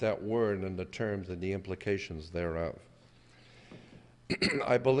look at that word and the terms and the implications thereof.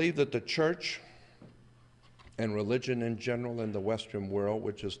 I believe that the church and religion in general in the Western world,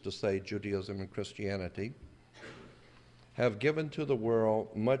 which is to say Judaism and Christianity, have given to the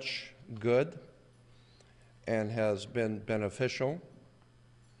world much good and has been beneficial.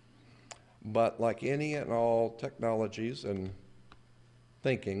 But like any and all technologies and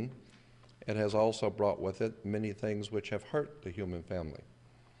thinking, it has also brought with it many things which have hurt the human family.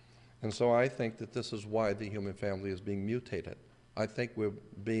 And so I think that this is why the human family is being mutated. I think we're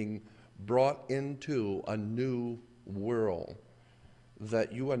being brought into a new world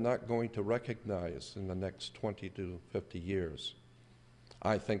that you are not going to recognize in the next 20 to 50 years.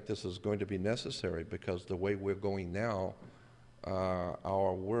 I think this is going to be necessary because the way we're going now,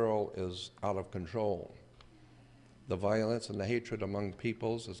 our world is out of control. The violence and the hatred among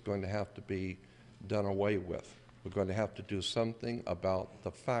peoples is going to have to be done away with. We're going to have to do something about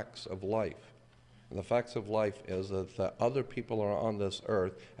the facts of life. And the facts of life is that the other people are on this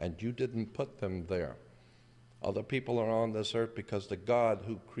earth and you didn't put them there. Other people are on this earth because the God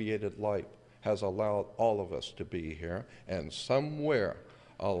who created life has allowed all of us to be here, and somewhere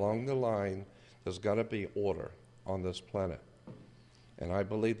along the line there's got to be order on this planet. And I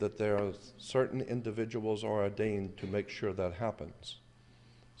believe that there are certain individuals are ordained to make sure that happens.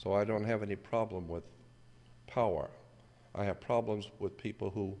 So I don't have any problem with power. I have problems with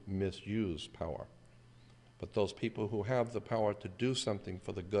people who misuse power. But those people who have the power to do something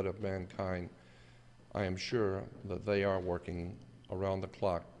for the good of mankind, I am sure that they are working around the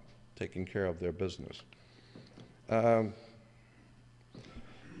clock, taking care of their business.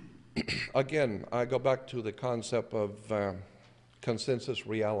 Again, I go back to the concept of consensus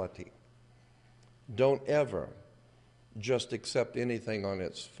reality. Don't ever just accept anything on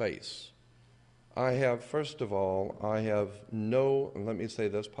its face. First of all, I have no, let me say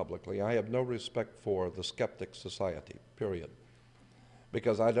this publicly, I have no respect for the skeptic society, period.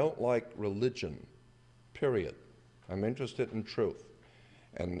 Because I don't like religion period. I'm interested in truth.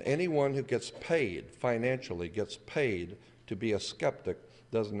 And anyone who gets paid, financially gets paid to be a skeptic,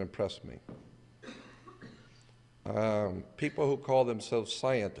 doesn't impress me. People who call themselves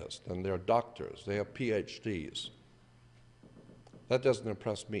scientists and they're doctors, they have PhDs, that doesn't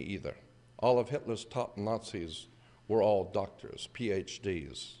impress me either. All of Hitler's top Nazis were all doctors,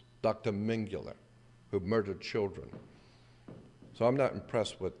 PhDs. Dr. Mengele, who murdered children. So I'm not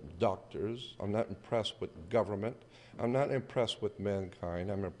impressed with doctors. I'm not impressed with government. I'm not impressed with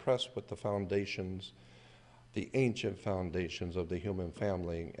mankind. I'm impressed with the foundations, the ancient foundations of the human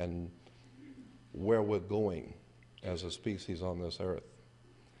family and where we're going as a species on this earth.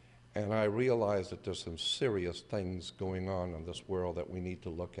 And I realize that there's some serious things going on in this world that we need to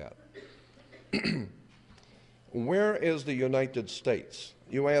look at. Where is the United States?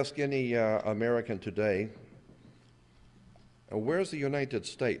 You ask any American today, where's the United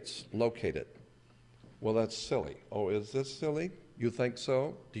States located? Well, that's silly. Oh, is this silly? You think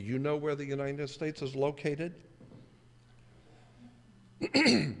so? Do you know where the United States is located?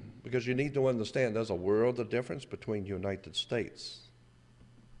 Because you need to understand there's a world of difference between United States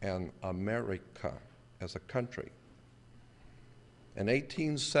and America as a country. In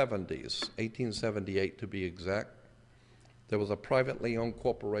 1870s, 1878 to be exact, there was a privately owned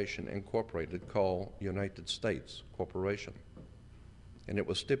corporation incorporated called United States Corporation. And it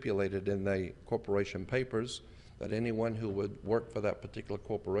was stipulated in the corporation papers that anyone who would work for that particular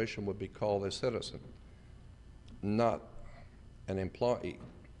corporation would be called a citizen, not an employee.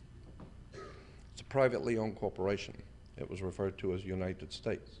 It's a privately owned corporation. It was referred to as United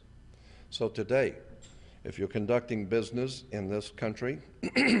States. So today, if you're conducting business in this country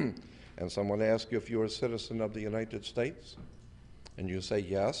and someone asks you if you're a citizen of the United States, and you say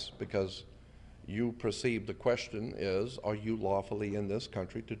yes because you perceive the question is, are you lawfully in this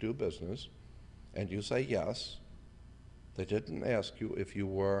country to do business? And you say yes. They didn't ask you if you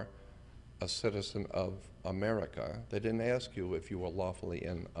were a citizen of America. They didn't ask you if you were lawfully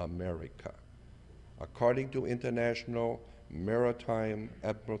in America. According to international maritime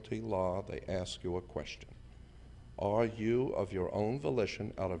admiralty law, they ask you a question. Are you, of your own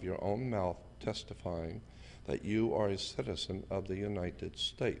volition, out of your own mouth, testifying that you are a citizen of the United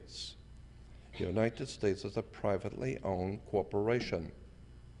States? The United States is a privately owned corporation.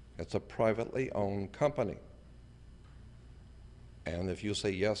 It's a privately owned company. And if you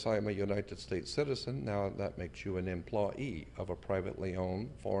say, yes, I am a United States citizen, now that makes you an employee of a privately owned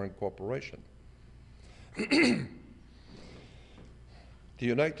foreign corporation. The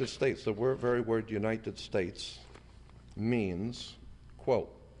United States, the very word United States means,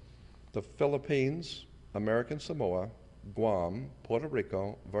 quote, the Philippines, American Samoa, Guam, Puerto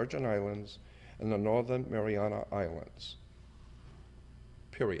Rico, Virgin Islands, and the Northern Mariana Islands,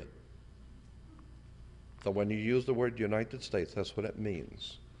 period. So when you use the word United States, that's what it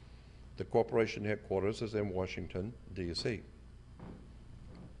means. The corporation headquarters is in Washington, D.C.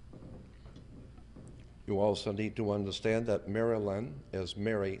 You also need to understand that Maryland is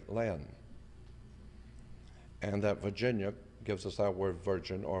Maryland, and that Virginia gives us our word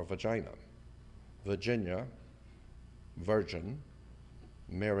virgin or vagina. Virginia, virgin,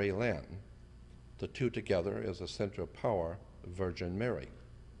 Maryland. The two together is a center of power, Virgin Mary.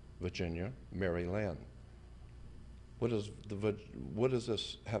 Virginia, Maryland. What does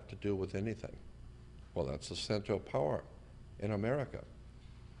this have to do with anything? Well, that's the center of power in America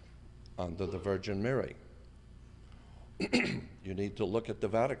under the Virgin Mary. You need to look at the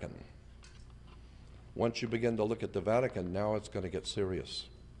Vatican. Once you begin to look at the Vatican, now it's going to get serious.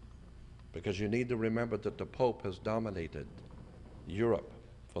 Because you need to remember that the Pope has dominated Europe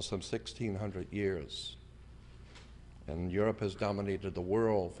for some 1,600 years. And Europe has dominated the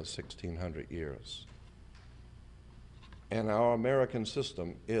world for 1,600 years. And our American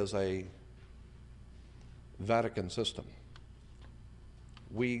system is a Vatican system.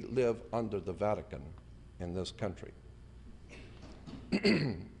 We live under the Vatican in this country.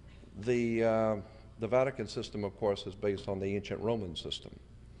 The Vatican system, of course, is based on the ancient Roman system.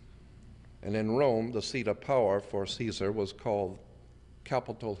 And in Rome, the seat of power for Caesar was called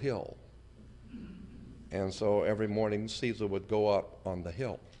Capitol Hill. And so every morning, Caesar would go up on the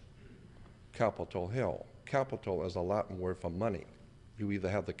hill, Capitol Hill. Capital is a Latin word for money. You either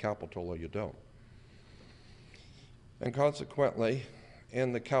have the capital or you don't. And consequently,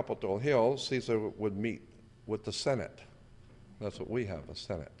 in the Capitol Hill, Caesar would meet with the Senate. That's what we have, a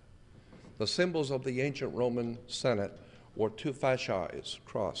Senate. The symbols of the ancient Roman Senate were two fasces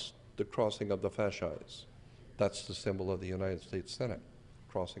crossed, the crossing of the fasces. That's the symbol of the United States Senate,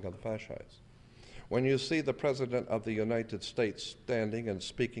 crossing of the fasces. When you see the President of the United States standing and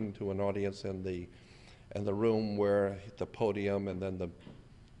speaking to an audience in the and the room where the podium and then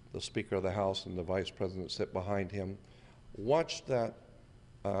the Speaker of the House and the Vice President sit behind him. Watch that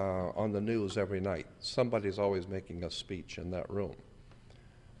on the news every night. Somebody's always making a speech in that room.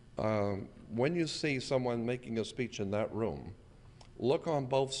 When you see someone making a speech in that room, look on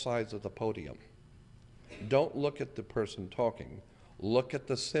both sides of the podium. Don't look at the person talking. Look at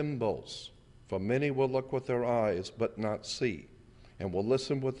the symbols. For many will look with their eyes but not see, and will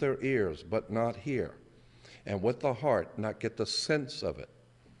listen with their ears but not hear, and with the heart not get the sense of it.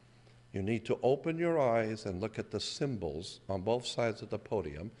 You need to open your eyes and look at the symbols on both sides of the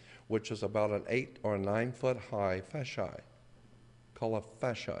podium, which is about an 8 or 9 foot high fasci, called a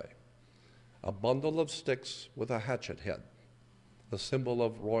fasci, a bundle of sticks with a hatchet head, the symbol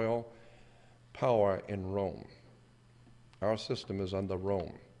of royal power in Rome. Our system is under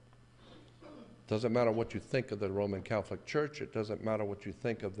Rome. Doesn't matter what you think of the Roman Catholic Church. It doesn't matter what you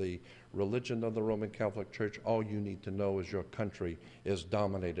think of the religion of the Roman Catholic Church. All you need to know is your country is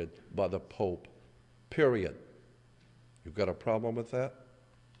dominated by the Pope, period. You've got a problem with that?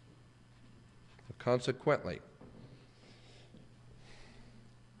 Consequently,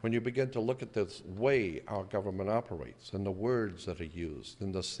 when you begin to look at this way our government operates and the words that are used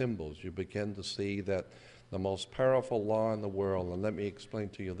and the symbols, you begin to see that the most powerful law in the world, and let me explain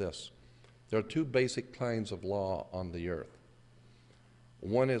to you this. There are 2 basic kinds of law on the earth.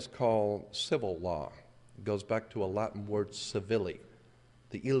 One is called civil law. It goes back to a Latin word civili.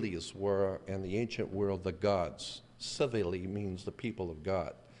 The Ilies were, in the ancient world, the gods. Civili means the people of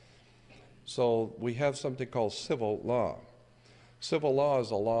God. So we have something called civil law. Civil law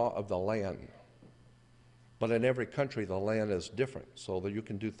is a law of the land. But in every country, the land is different. So that you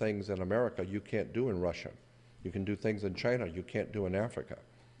can do things in America you can't do in Russia. You can do things in China you can't do in Africa,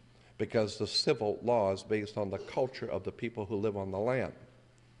 because the civil law is based on the culture of the people who live on the land.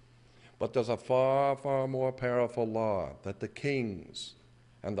 But there's a far, far more powerful law that the kings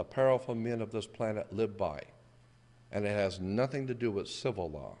and the powerful men of this planet live by, and it has nothing to do with civil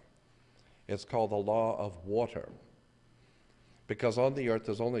law. It's called the law of water, because on the earth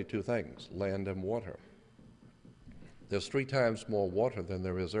there's only 2 things, land and water. There's 3 times more water than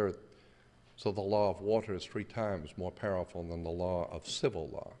there is earth, so the law of water is 3 times more powerful than the law of civil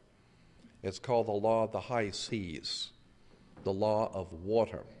law. It's called the law of the high seas, the law of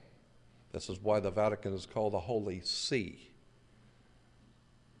water. This is why the Vatican is called the Holy See.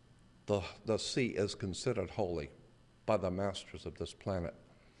 The sea is considered holy by the masters of this planet,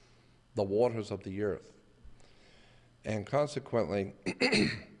 the waters of the earth. And consequently,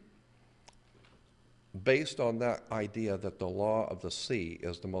 based on that idea that the law of the sea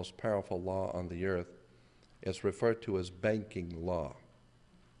is the most powerful law on the earth, it's referred to as banking law.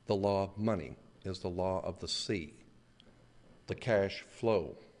 The law of money is the law of the sea, the cash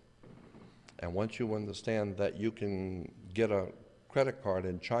flow. And once you understand that you can get a credit card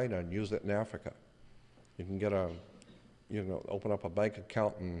in China and use it in Africa, you can get open up a bank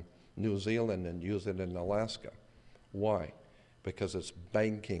account in New Zealand and use it in Alaska. Why? Because it's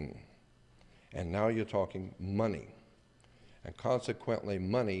banking. And now you're talking money. And consequently,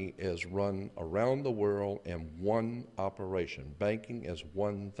 money is run around the world in one operation. Banking is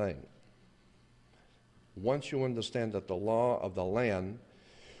one thing. Once you understand that the law of the land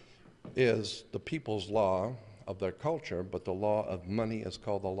is the people's law of their culture, but the law of money is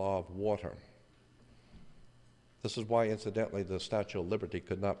called the law of water. This is why, incidentally, the Statue of Liberty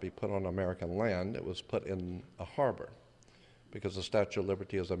could not be put on American land. It was put in a harbor, because the Statue of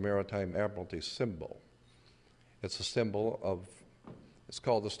Liberty is a maritime admiralty symbol. It's a symbol of, it's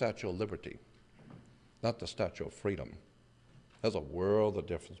called the Statue of Liberty, not the Statue of Freedom. There's a world of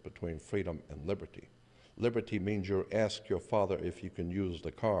difference between freedom and liberty. Liberty means you ask your father if you can use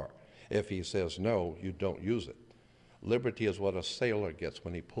the car. If he says no, you don't use it. Liberty is what a sailor gets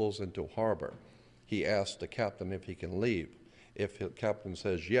when he pulls into harbor. He asks the captain if he can leave. If the captain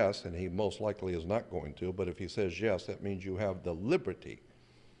says yes, and he most likely is not going to, but if he says yes, that means you have the liberty.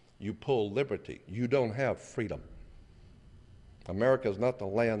 You pull liberty. You don't have freedom. America is not the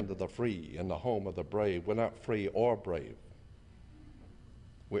land of the free and the home of the brave. We're not free or brave.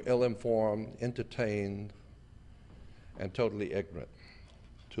 We're ill-informed, entertained, and totally ignorant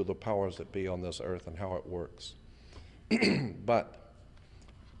to the powers that be on this earth and how it works. But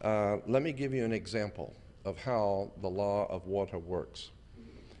let me give you an example of how the law of water works.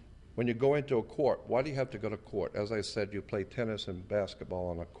 When you go into a court, why do you have to go to court? As I said, you play tennis and basketball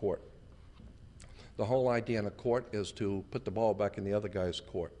on a court. The whole idea in a court is to put the ball back in the other guy's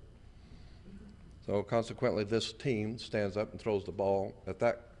court. So consequently, this team stands up and throws the ball at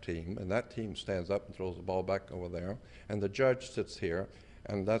that team, and that team stands up and throws the ball back over there, and the judge sits here,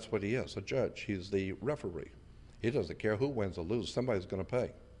 And that's what he is, a judge. He's the referee. He doesn't care who wins or loses. Somebody's going to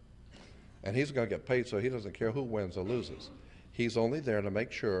pay. And he's going to get paid, so he doesn't care who wins or loses. He's only there to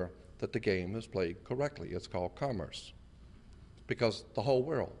make sure that the game is played correctly. It's called commerce, because the whole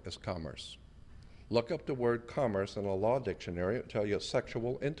world is commerce. Look up the word commerce in a law dictionary. It'll tell you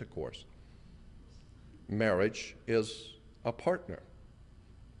sexual intercourse. Marriage is a partner.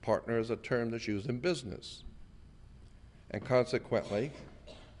 Partner is a term that's used in business. And consequently,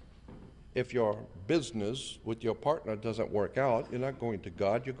 if your business with your partner doesn't work out, you're not going to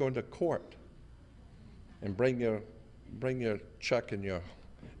God, you're going to court. And bring your check and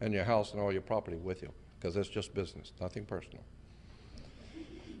your house and all your property with you, because it's just business, nothing personal.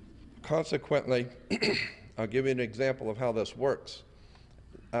 Consequently, I'll give you an example of how this works.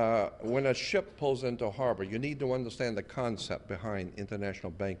 When a ship pulls into a harbor, you need to understand the concept behind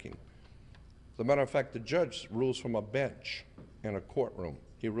international banking. As a matter of fact, the judge rules from a bench in a courtroom.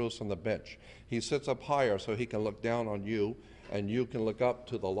 He rules from the bench. He sits up higher so he can look down on you, and you can look up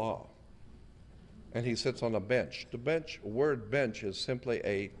to the law. And he sits on a bench. The word bench is simply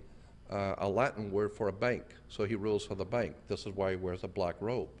a Latin word for a bank, so he rules for the bank. This is why he wears a black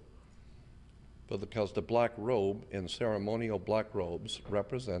robe. But because the black robe in ceremonial black robes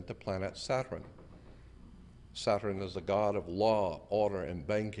represent the planet Saturn. Saturn is the god of law, order, and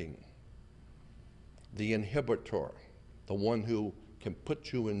banking. The inhibitor, the one who can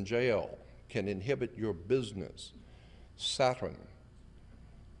put you in jail, can inhibit your business. Saturn.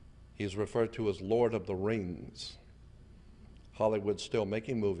 He's referred to as Lord of the Rings. Hollywood's still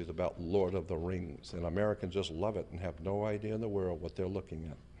making movies about Lord of the Rings, and Americans just love it and have no idea in the world what they're looking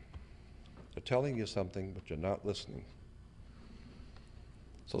at. They're telling you something, but you're not listening.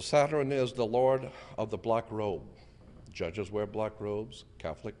 So Saturn is the Lord of the black robe. Judges wear black robes.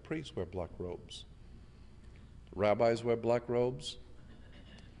 Catholic priests wear black robes. Rabbis wear black robes.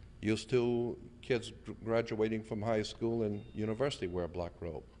 Used to, kids graduating from high school and university wear black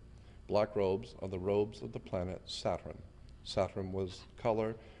robe. Black robes are the robes of the planet Saturn. Saturn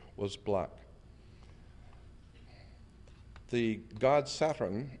color was black. The god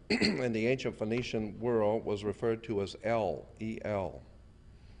Saturn in the ancient Phoenician world was referred to as El, E-L.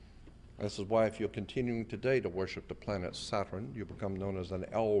 This is why if you're continuing today to worship the planet Saturn, you become known as an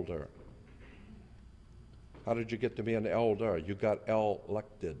elder. How did you get to be an elder? You got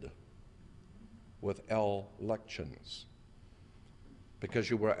elected with elections. Because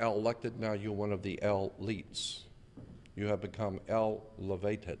you were elected, now you're one of the elites. You have become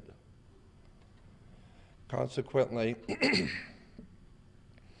elevated. Consequently,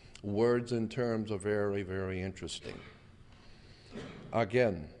 words and terms are very, very interesting.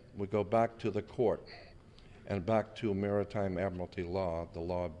 Again, we go back to the court and back to maritime admiralty law, the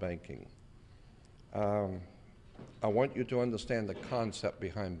law of banking. I want you to understand the concept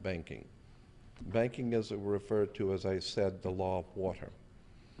behind banking. Banking is referred to, as I said, the law of water.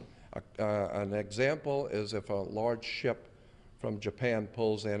 An example is if a large ship from Japan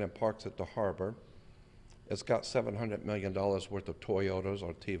pulls in and parks at the harbor. It's got $700 million worth of Toyotas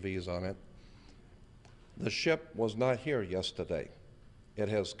or TVs on it. The ship was not here yesterday. It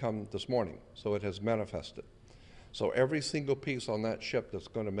has come this morning, so it has manifested. So every single piece on that ship that's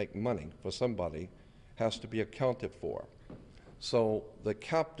going to make money for somebody has to be accounted for. So the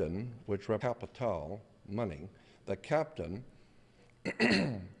captain, which represents capital, money, the captain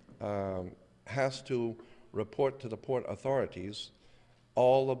has to report to the port authorities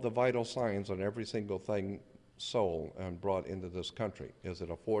all of the vital signs on every single thing sold and brought into this country. Is it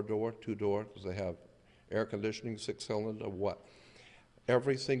a 4-door, 2-door? Does it have air conditioning, 6-cylinder, what?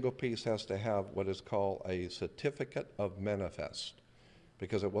 Every single piece has to have what is called a certificate of manifest,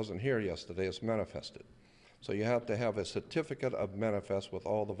 because it wasn't here yesterday, it's manifested. So you have to have a certificate of manifest with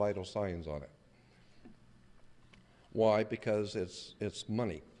all the vital signs on it. Why? Because it's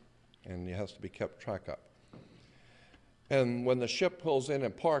money, and it has to be kept track of. And when the ship pulls in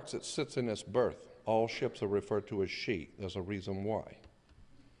and parks, it sits in its berth. All ships are referred to as she. There's a reason why.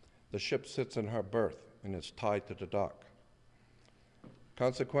 The ship sits in her berth, and it's tied to the dock.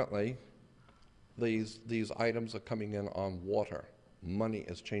 Consequently, these items are coming in on water. Money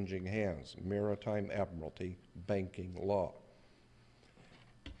is changing hands. Maritime admiralty, banking, law.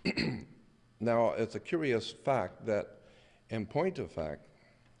 Now, it's a curious fact that, in point of fact,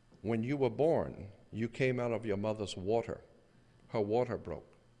 when you were born, you came out of your mother's water. Her water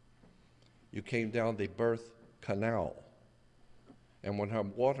broke. You came down the birth canal. And when her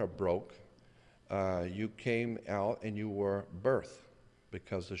water broke, you came out and you were birthed,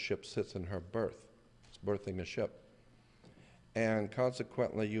 because the ship sits in her berth. It's birthing the ship. And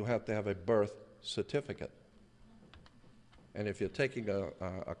consequently, you have to have a birth certificate. And if you're taking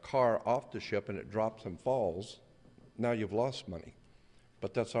a car off the ship and it drops and falls, now you've lost money.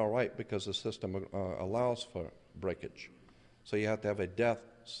 But that's all right because the system allows for breakage. So you have to have a death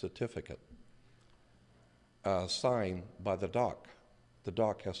certificate signed by the dock. The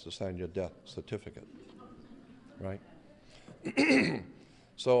dock has to sign your death certificate, right?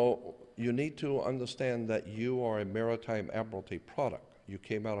 So you need to understand that you are a maritime admiralty product. You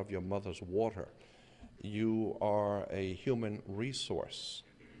came out of your mother's water. You are a human resource.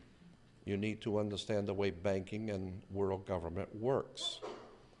 You need to understand the way banking and world government works.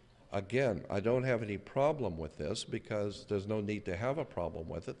 Again, I don't have any problem with this because there's no need to have a problem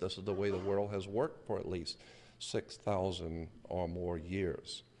with it. This is the way the world has worked for at least 6,000 or more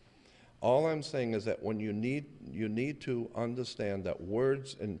years. All I'm saying is that when you need to understand that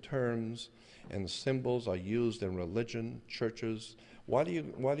words and terms and symbols are used in religion, churches. Why do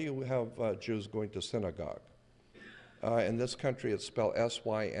you have Jews going to synagogue? In this country, it's spelled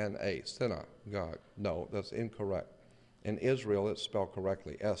S-Y-N-A, synagogue. No, that's incorrect. In Israel, it's spelled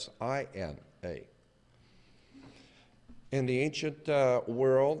correctly, S-I-N-A. In the ancient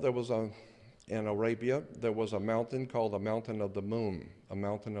world, in Arabia, there was a mountain called the Mountain of the Moon, a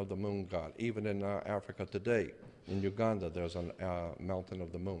mountain of the moon god. Even in Africa today, in Uganda, there's a mountain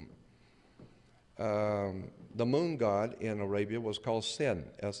of the moon. The moon god in Arabia was called Sin,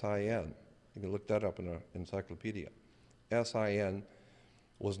 S-I-N. You can look that up in an encyclopedia. S-I-N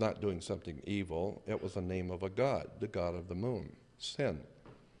was not doing something evil. It was the name of a god, the god of the moon, Sin.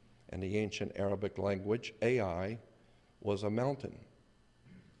 In the ancient Arabic language, Ai was a mountain.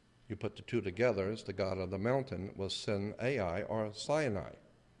 You put the two together as the god of the mountain was Sin Ai, or Sinai.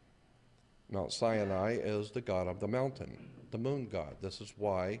 Mount Sinai is the god of the mountain, the moon god. This is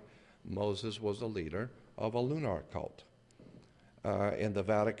why Moses was a leader of a lunar cult. In the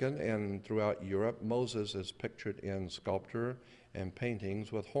Vatican and throughout Europe, Moses is pictured in sculpture and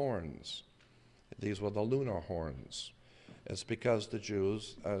paintings with horns. These were the lunar horns. It's because the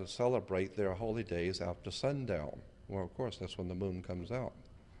Jews celebrate their holy days after sundown. Well, of course, that's when the moon comes out.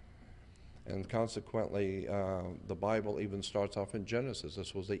 And consequently, the Bible even starts off in Genesis.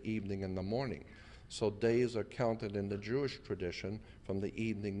 This was the evening and the morning. So days are counted in the Jewish tradition from the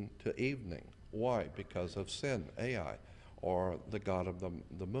evening to evening. Why? Because of Sin, Ai, or the god of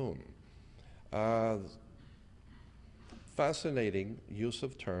the moon. Fascinating use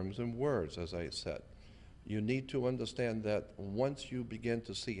of terms and words, as I said. You need to understand that once you begin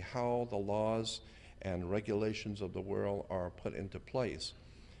to see how the laws and regulations of the world are put into place,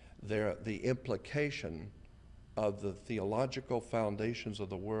 the implication of the theological foundations of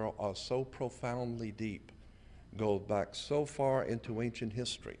the world are so profoundly deep, go back so far into ancient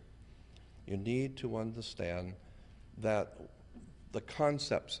history. You need to understand that the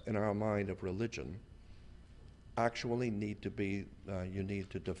concepts in our mind of religion actually need to be, you need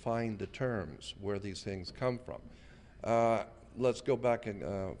to define the terms where these things come from. Let's go back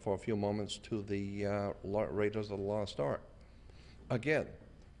for a few moments to the Raiders of the Lost Ark. Again,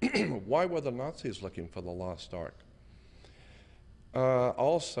 why were the Nazis looking for the Lost Ark?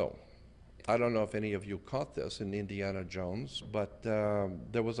 Also, I don't know if any of you caught this in Indiana Jones, but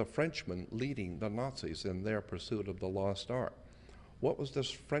there was a Frenchman leading the Nazis in their pursuit of the Lost Ark. What was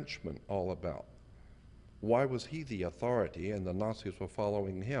this Frenchman all about? Why was he the authority and the Nazis were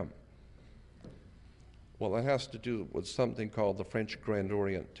following him? Well, it has to do with something called the French Grand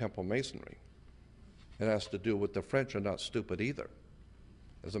Orient Temple Masonry. It has to do with the French are not stupid either.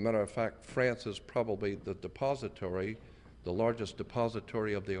 As a matter of fact, France is probably the largest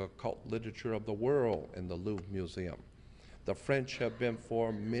depository of the occult literature of the world in the Louvre Museum. The French have been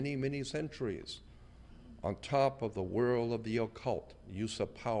for many, many centuries on top of the world of the occult, use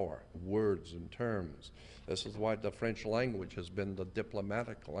of power, words and terms. This is why the French language has been the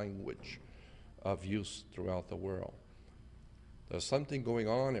diplomatic language of use throughout the world. There's something going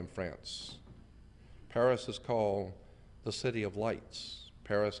on in France. Paris is called the City of Lights.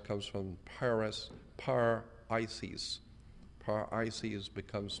 Paris comes from Paris, par-Isis. Par-Isis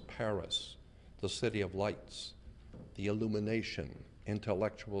becomes Paris, the City of Lights, the illumination,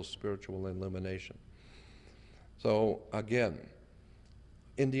 intellectual, spiritual illumination. So again,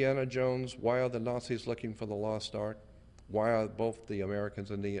 Indiana Jones, why are the Nazis looking for the Lost Ark? Why are both the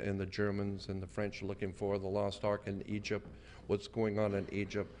Americans and the Germans and the French looking for the Lost Ark in Egypt? What's going on in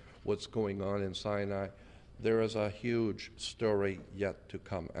Egypt? What's going on in Sinai? There is a huge story yet to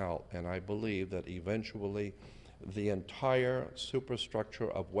come out, and I believe that eventually the entire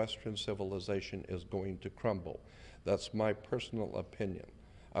superstructure of Western civilization is going to crumble. That's my personal opinion.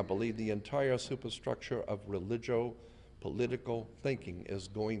 I believe the entire superstructure of religio-political thinking is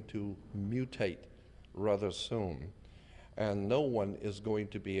going to mutate rather soon. and no one is going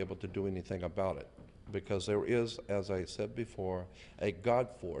to be able to do anything about it, because there is, as I said before, a God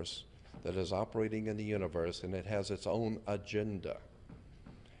force that is operating in the universe, and it has its own agenda.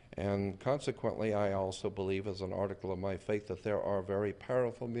 And consequently, I also believe, as an article of my faith, that there are very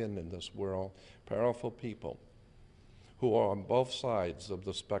powerful men in this world, powerful people, who are on both sides of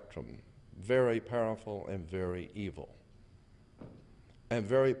the spectrum, very powerful and very evil, and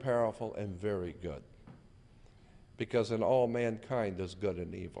very powerful and very good. Because in all mankind is good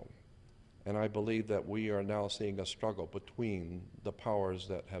and evil. And I believe that we are now seeing a struggle between the powers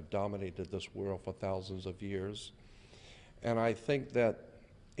that have dominated this world for thousands of years. And I think that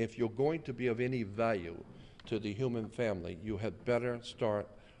if you're going to be of any value to the human family, you had better start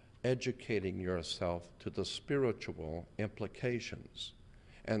educating yourself to the spiritual implications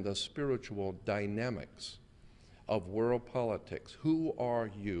and the spiritual dynamics of world politics. Who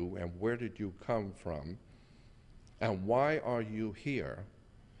are you and where did you come from? And why are you here?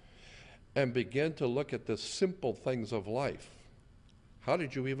 And begin to look at the simple things of life. How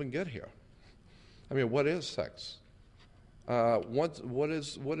did you even get here? I mean, what is sex? What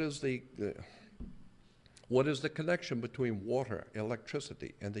is the connection between water,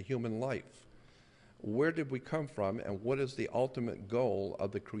 electricity, and the human life? Where did we come from, and what is the ultimate goal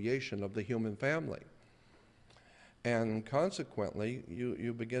of the creation of the human family? And consequently,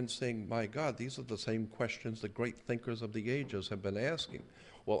 you begin saying, my God, these are the same questions the great thinkers of the ages have been asking.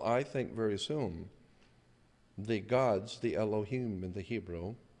 Well, I think very soon the gods, the Elohim in the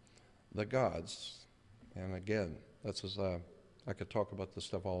Hebrew, the gods, and again, this is, I could talk about this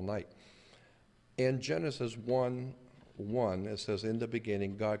stuff all night. In Genesis 1:1, it says, in the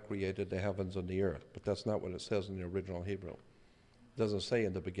beginning, God created the heavens and the earth. But that's not what it says in the original Hebrew. It doesn't say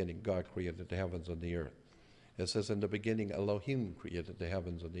in the beginning, God created the heavens and the earth. It says in the beginning, Elohim created the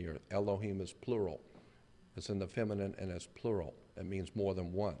heavens and the earth. Elohim is plural. It's in the feminine and it's plural. It means more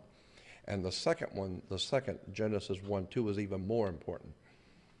than one. And the second one, Genesis 1:2, is even more important.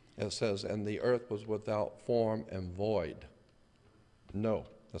 It says, and the earth was without form and void. No,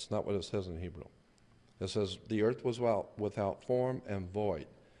 that's not what it says in Hebrew. It says the earth was without form and void.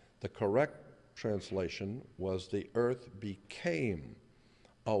 The correct translation was the earth became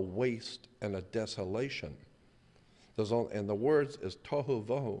a waste and a desolation. And the words is tohu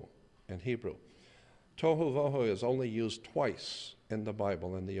vohu in Hebrew. Tohu vohu is only used twice in the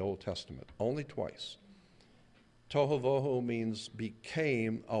Bible in the Old Testament, only twice. Tohu vohu means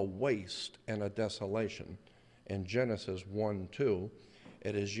became a waste and a desolation. In Genesis 1:2,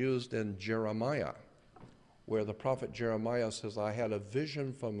 it is used in Jeremiah, where the prophet Jeremiah says, I had a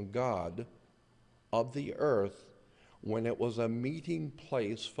vision from God of the earth when it was a meeting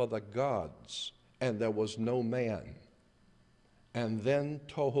place for the gods, and there was no man. And then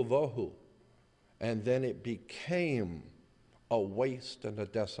tohu vohu, and then it became a waste and a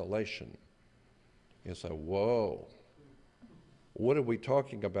desolation. You say, whoa, what are we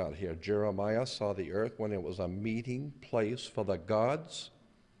talking about here? Jeremiah saw the earth when it was a meeting place for the gods,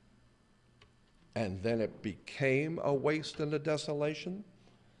 and then it became a waste and a desolation?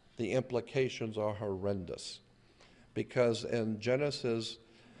 The implications are horrendous. Because in Genesis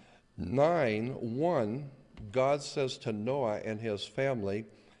 9:1, God says to Noah and his family,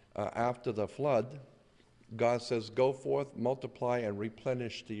 after the flood, God says, go forth, multiply, and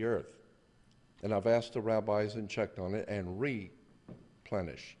replenish the earth. And I've asked the rabbis and checked on it, and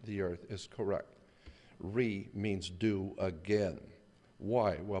replenish the earth is correct. Means do again.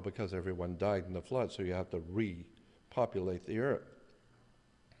 Why? Well, because everyone died in the flood, so you have to repopulate the earth.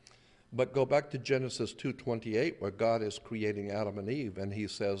 But go back to Genesis 2:28, where God is creating Adam and Eve, and he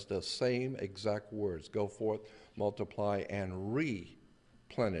says the same exact words, go forth, multiply, and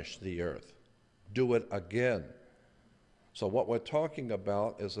replenish the earth. Do it again. So what we're talking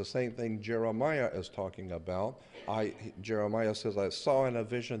about is the same thing Jeremiah is talking about. Jeremiah says, I saw in a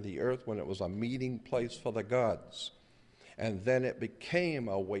vision the earth when it was a meeting place for the gods, and then it became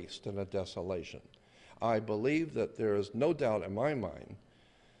a waste and a desolation. I believe that there is no doubt in my mind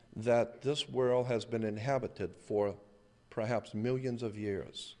that this world has been inhabited for perhaps millions of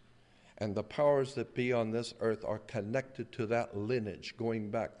years. And the powers that be on this earth are connected to that lineage, going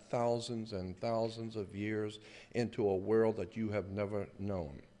back thousands and thousands of years into a world that you have never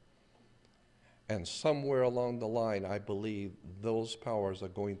known. And somewhere along the line, I believe those powers are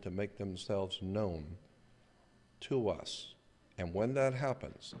going to make themselves known to us. And when that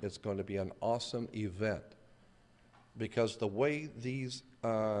happens, it's going to be an awesome event. Because the way these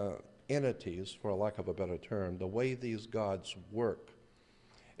entities, for lack of a better term, the way these gods work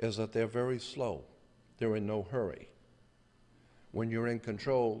is that they're very slow. They're in no hurry. When you're in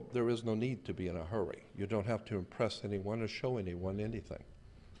control, there is no need to be in a hurry. You don't have to impress anyone or show anyone anything.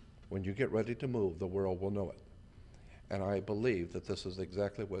 When you get ready to move, the world will know it. And I believe that this is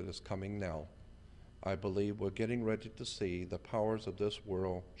exactly what is coming now. I believe we're getting ready to see the powers of this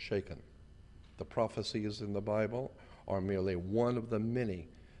world shaken. The prophecies in the Bible are merely one of the many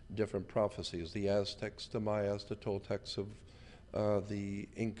different prophecies. The Aztecs, the Mayas, the Toltecs of the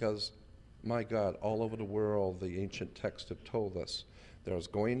Incas. My God, all over the world, the ancient texts have told us there's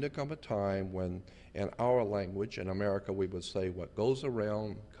going to come a time when, in our language, in America, we would say, what goes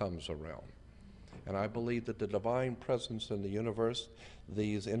around comes around. And I believe that the divine presence in the universe,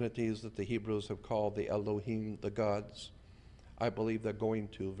 these entities that the Hebrews have called the Elohim, the gods, I believe they're going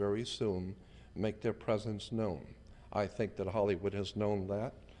to very soon make their presence known. I think that Hollywood has known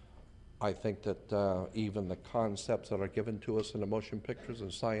that. I think that even the concepts that are given to us in the motion pictures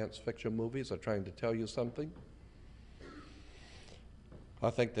and science fiction movies are trying to tell you something.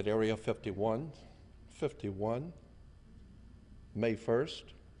 I think that Area 51, May 1st,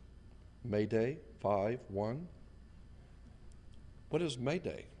 May Day, 5/1. What is May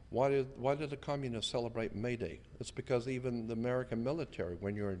Day? Why did the communists celebrate May Day? It's because even the American military,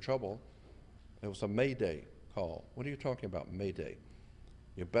 when you're in trouble, it was a May Day call. What are you talking about, May Day?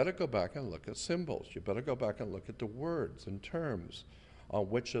 You better go back and look at symbols. You better go back and look at the words and terms on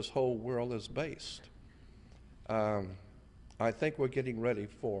which this whole world is based. I think we're getting ready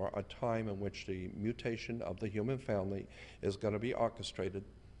for a time in which the mutation of the human family is going to be orchestrated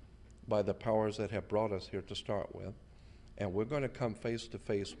by the powers that have brought us here to start with. And we're going to come face to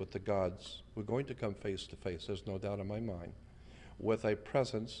face with the gods. We're going to come face to face, there's no doubt in my mind, with a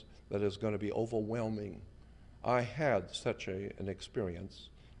presence that is going to be overwhelming. I had such an experience.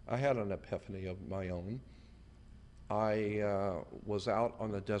 I had an epiphany of my own. I was out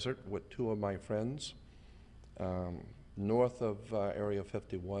on the desert with two of my friends north of Area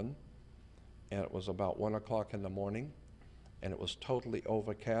 51, and it was about 1 o'clock in the morning, and it was totally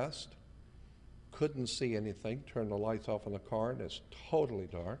overcast. Couldn't see anything. Turned the lights off in the car, and it's totally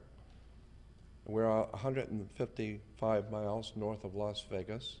dark. We're 155 miles north of Las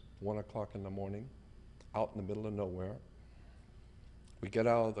Vegas, 1 o'clock in the morning, out in the middle of nowhere. We get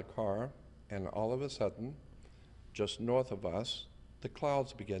out of the car, and all of a sudden, just north of us, the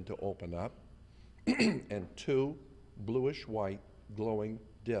clouds begin to open up, and two bluish-white glowing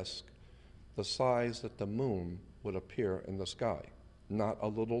discs, the size that the moon would appear in the sky, not a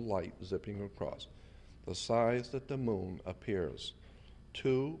little light zipping across, the size that the moon appears.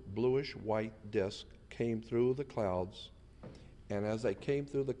 Two bluish-white discs came through the clouds, and as they came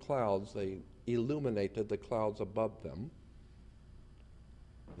through the clouds, they illuminated the clouds above them.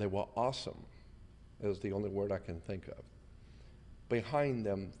 They were awesome, is the only word I can think of. Behind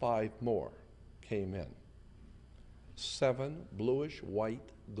them, 5 more came in. 7 bluish-white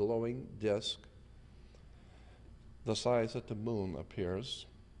glowing discs, the size that the moon appears,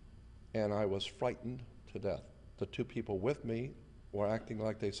 and I was frightened to death. The 2 people with me were acting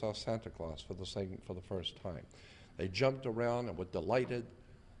like they saw Santa Claus for the first time. They jumped around and were delighted.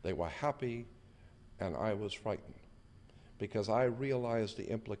 They were happy, and I was frightened because I realized the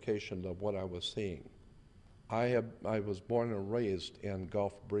implication of what I was seeing. I was born and raised in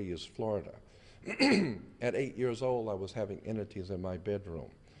Gulf Breeze, Florida. At 8 years old, I was having entities in my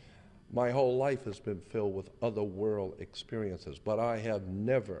bedroom. My whole life has been filled with other world experiences, but I have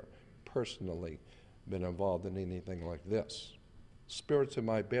never personally been involved in anything like this. Spirits in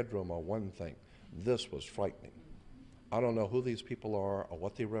my bedroom are one thing. This was frightening. I don't know who these people are or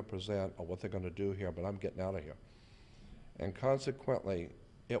what they represent or what they're going to do here, but I'm getting out of here. And consequently,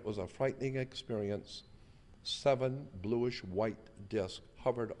 it was a frightening experience. 7 bluish-white discs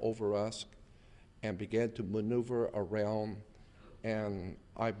hovered over us and began to maneuver around, and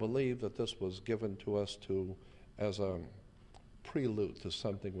I believe that this was given to us as a prelude to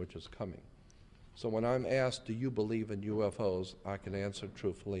something which is coming. So when I'm asked, do you believe in UFOs, I can answer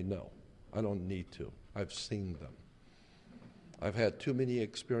truthfully, no. I don't need to. I've seen them. I've had too many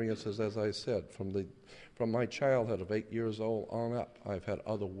experiences, as I said, from my childhood of 8 years old on up. I've had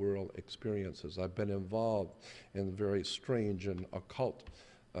other world experiences. I've been involved in very strange and occult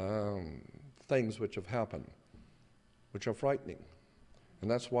things which have happened, which are frightening.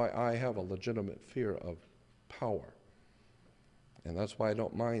 And that's why I have a legitimate fear of power. And that's why I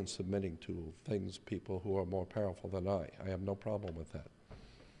don't mind submitting to people who are more powerful than I. I have no problem with that.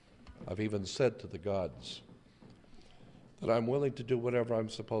 I've even said to the gods that I'm willing to do whatever I'm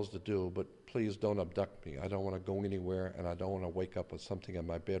supposed to do, but please don't abduct me. I don't want to go anywhere, and I don't want to wake up with something in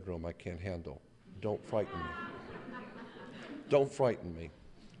my bedroom I can't handle. Don't frighten me. Don't frighten me.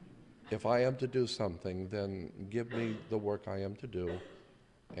 if I am to do something, then give me the work I am to do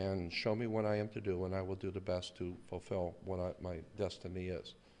and show me what I am to do, and I will do the best to fulfill what my destiny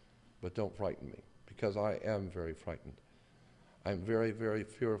is. But don't frighten me, because I am very frightened. I'm very, very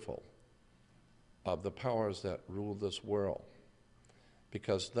fearful of the powers that rule this world,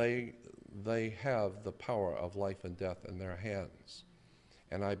 because they have the power of life and death in their hands.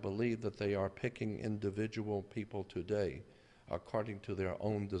 And I believe that they are picking individual people today according to their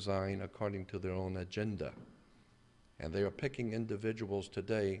own design, according to their own agenda. And they are picking individuals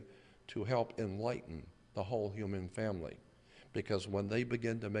today to help enlighten the whole human family. Because when they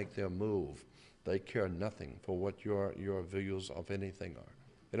begin to make their move, they care nothing for what your views of anything are.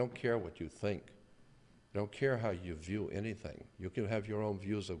 They don't care what you think. They don't care how you view anything. You can have your own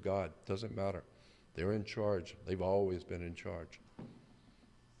views of God. It doesn't matter. They're in charge. They've always been in charge.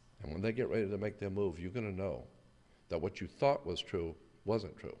 And when they get ready to make their move, you're going to know that what you thought was true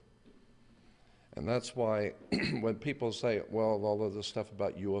wasn't true. And that's why when people say, well, all of this stuff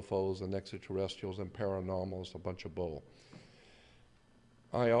about UFOs and extraterrestrials and paranormal is a bunch of bull,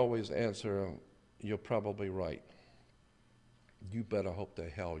 I always answer, you're probably right. You better hope to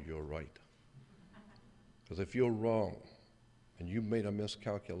hell you're right. Because if you're wrong and you made a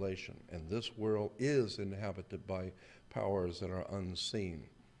miscalculation and this world is inhabited by powers that are unseen,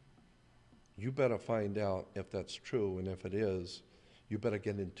 you better find out if that's true, and if it is, you better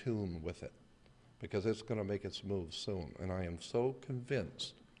get in tune with it, because it's going to make its move soon. And I am so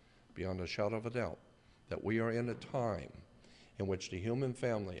convinced, beyond a shadow of a doubt, that we are in a time in which the human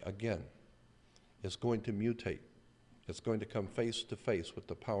family, again, is going to mutate. It's going to come face to face with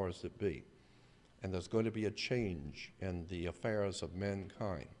the powers that be. And there's going to be a change in the affairs of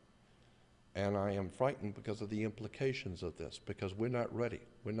mankind. And I am frightened because of the implications of this, because we're not ready.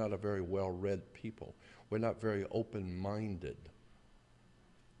 We're not a very well-read people. We're not very open-minded.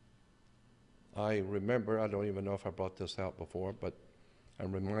 I remember, I don't even know if I brought this out before, but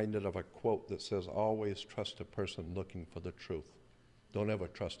I'm reminded of a quote that says, always trust a person looking for the truth. Don't ever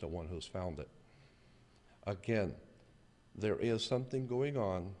trust the one who's found it. Again, there is something going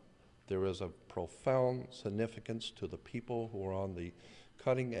on. There is a profound significance to the people who are on the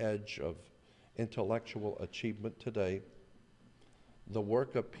cutting edge of intellectual achievement today. The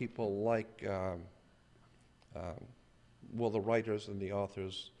work of people like, the writers and the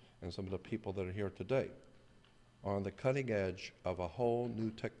authors and some of the people that are here today are on the cutting edge of a whole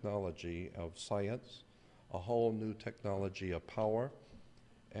new technology of science, a whole new technology of power,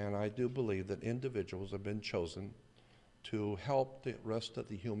 and I do believe that individuals have been chosen to help the rest of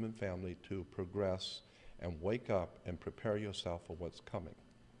the human family to progress and wake up and prepare yourself for what's coming.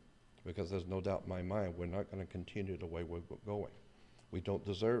 Because there's no doubt in my mind, we're not going to continue the way we're going. We don't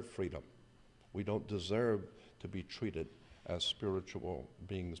deserve freedom. We don't deserve to be treated as spiritual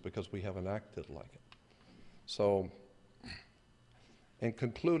beings because we haven't acted like it. So, in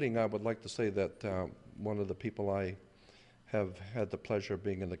concluding, I would like to say that one of the people I have had the pleasure of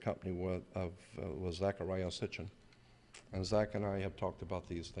being in the company was Zachariah Sitchin. And Zach and I have talked about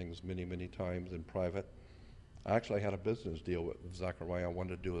these things many, many times in private. I actually had a business deal with Zachariah. I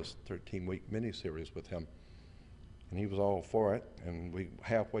wanted to do a 13-week mini-series with him. And he was all for it, and we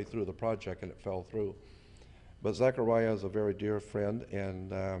halfway through the project and it fell through. But Zachariah is a very dear friend,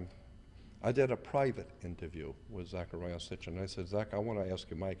 and I did a private interview with Zachariah Sitchin. I said, Zach, I want to ask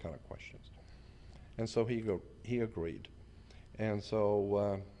you my kind of questions. And so he agreed. And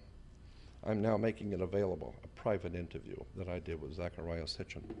so I'm now making it available, a private interview that I did with Zachariah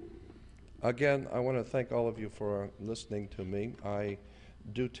Sitchin. Again, I want to thank all of you for listening to me. I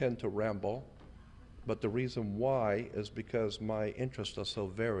do tend to ramble, but the reason why is because my interests are so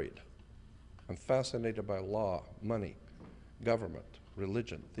varied. I'm fascinated by law, money, government,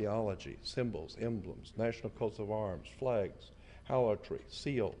 religion, theology, symbols, emblems, national coats of arms, flags, harlotry,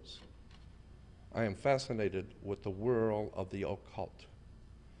 seals. I am fascinated with the world of the occult,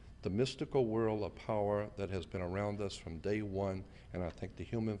 the mystical world of power that has been around us from day one, and I think the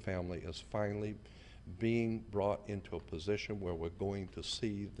human family is finally being brought into a position where we're going to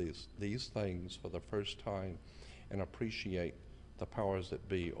see these things for the first time and appreciate the powers that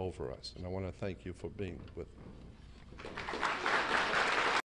be over us. And I want to thank you for being with me.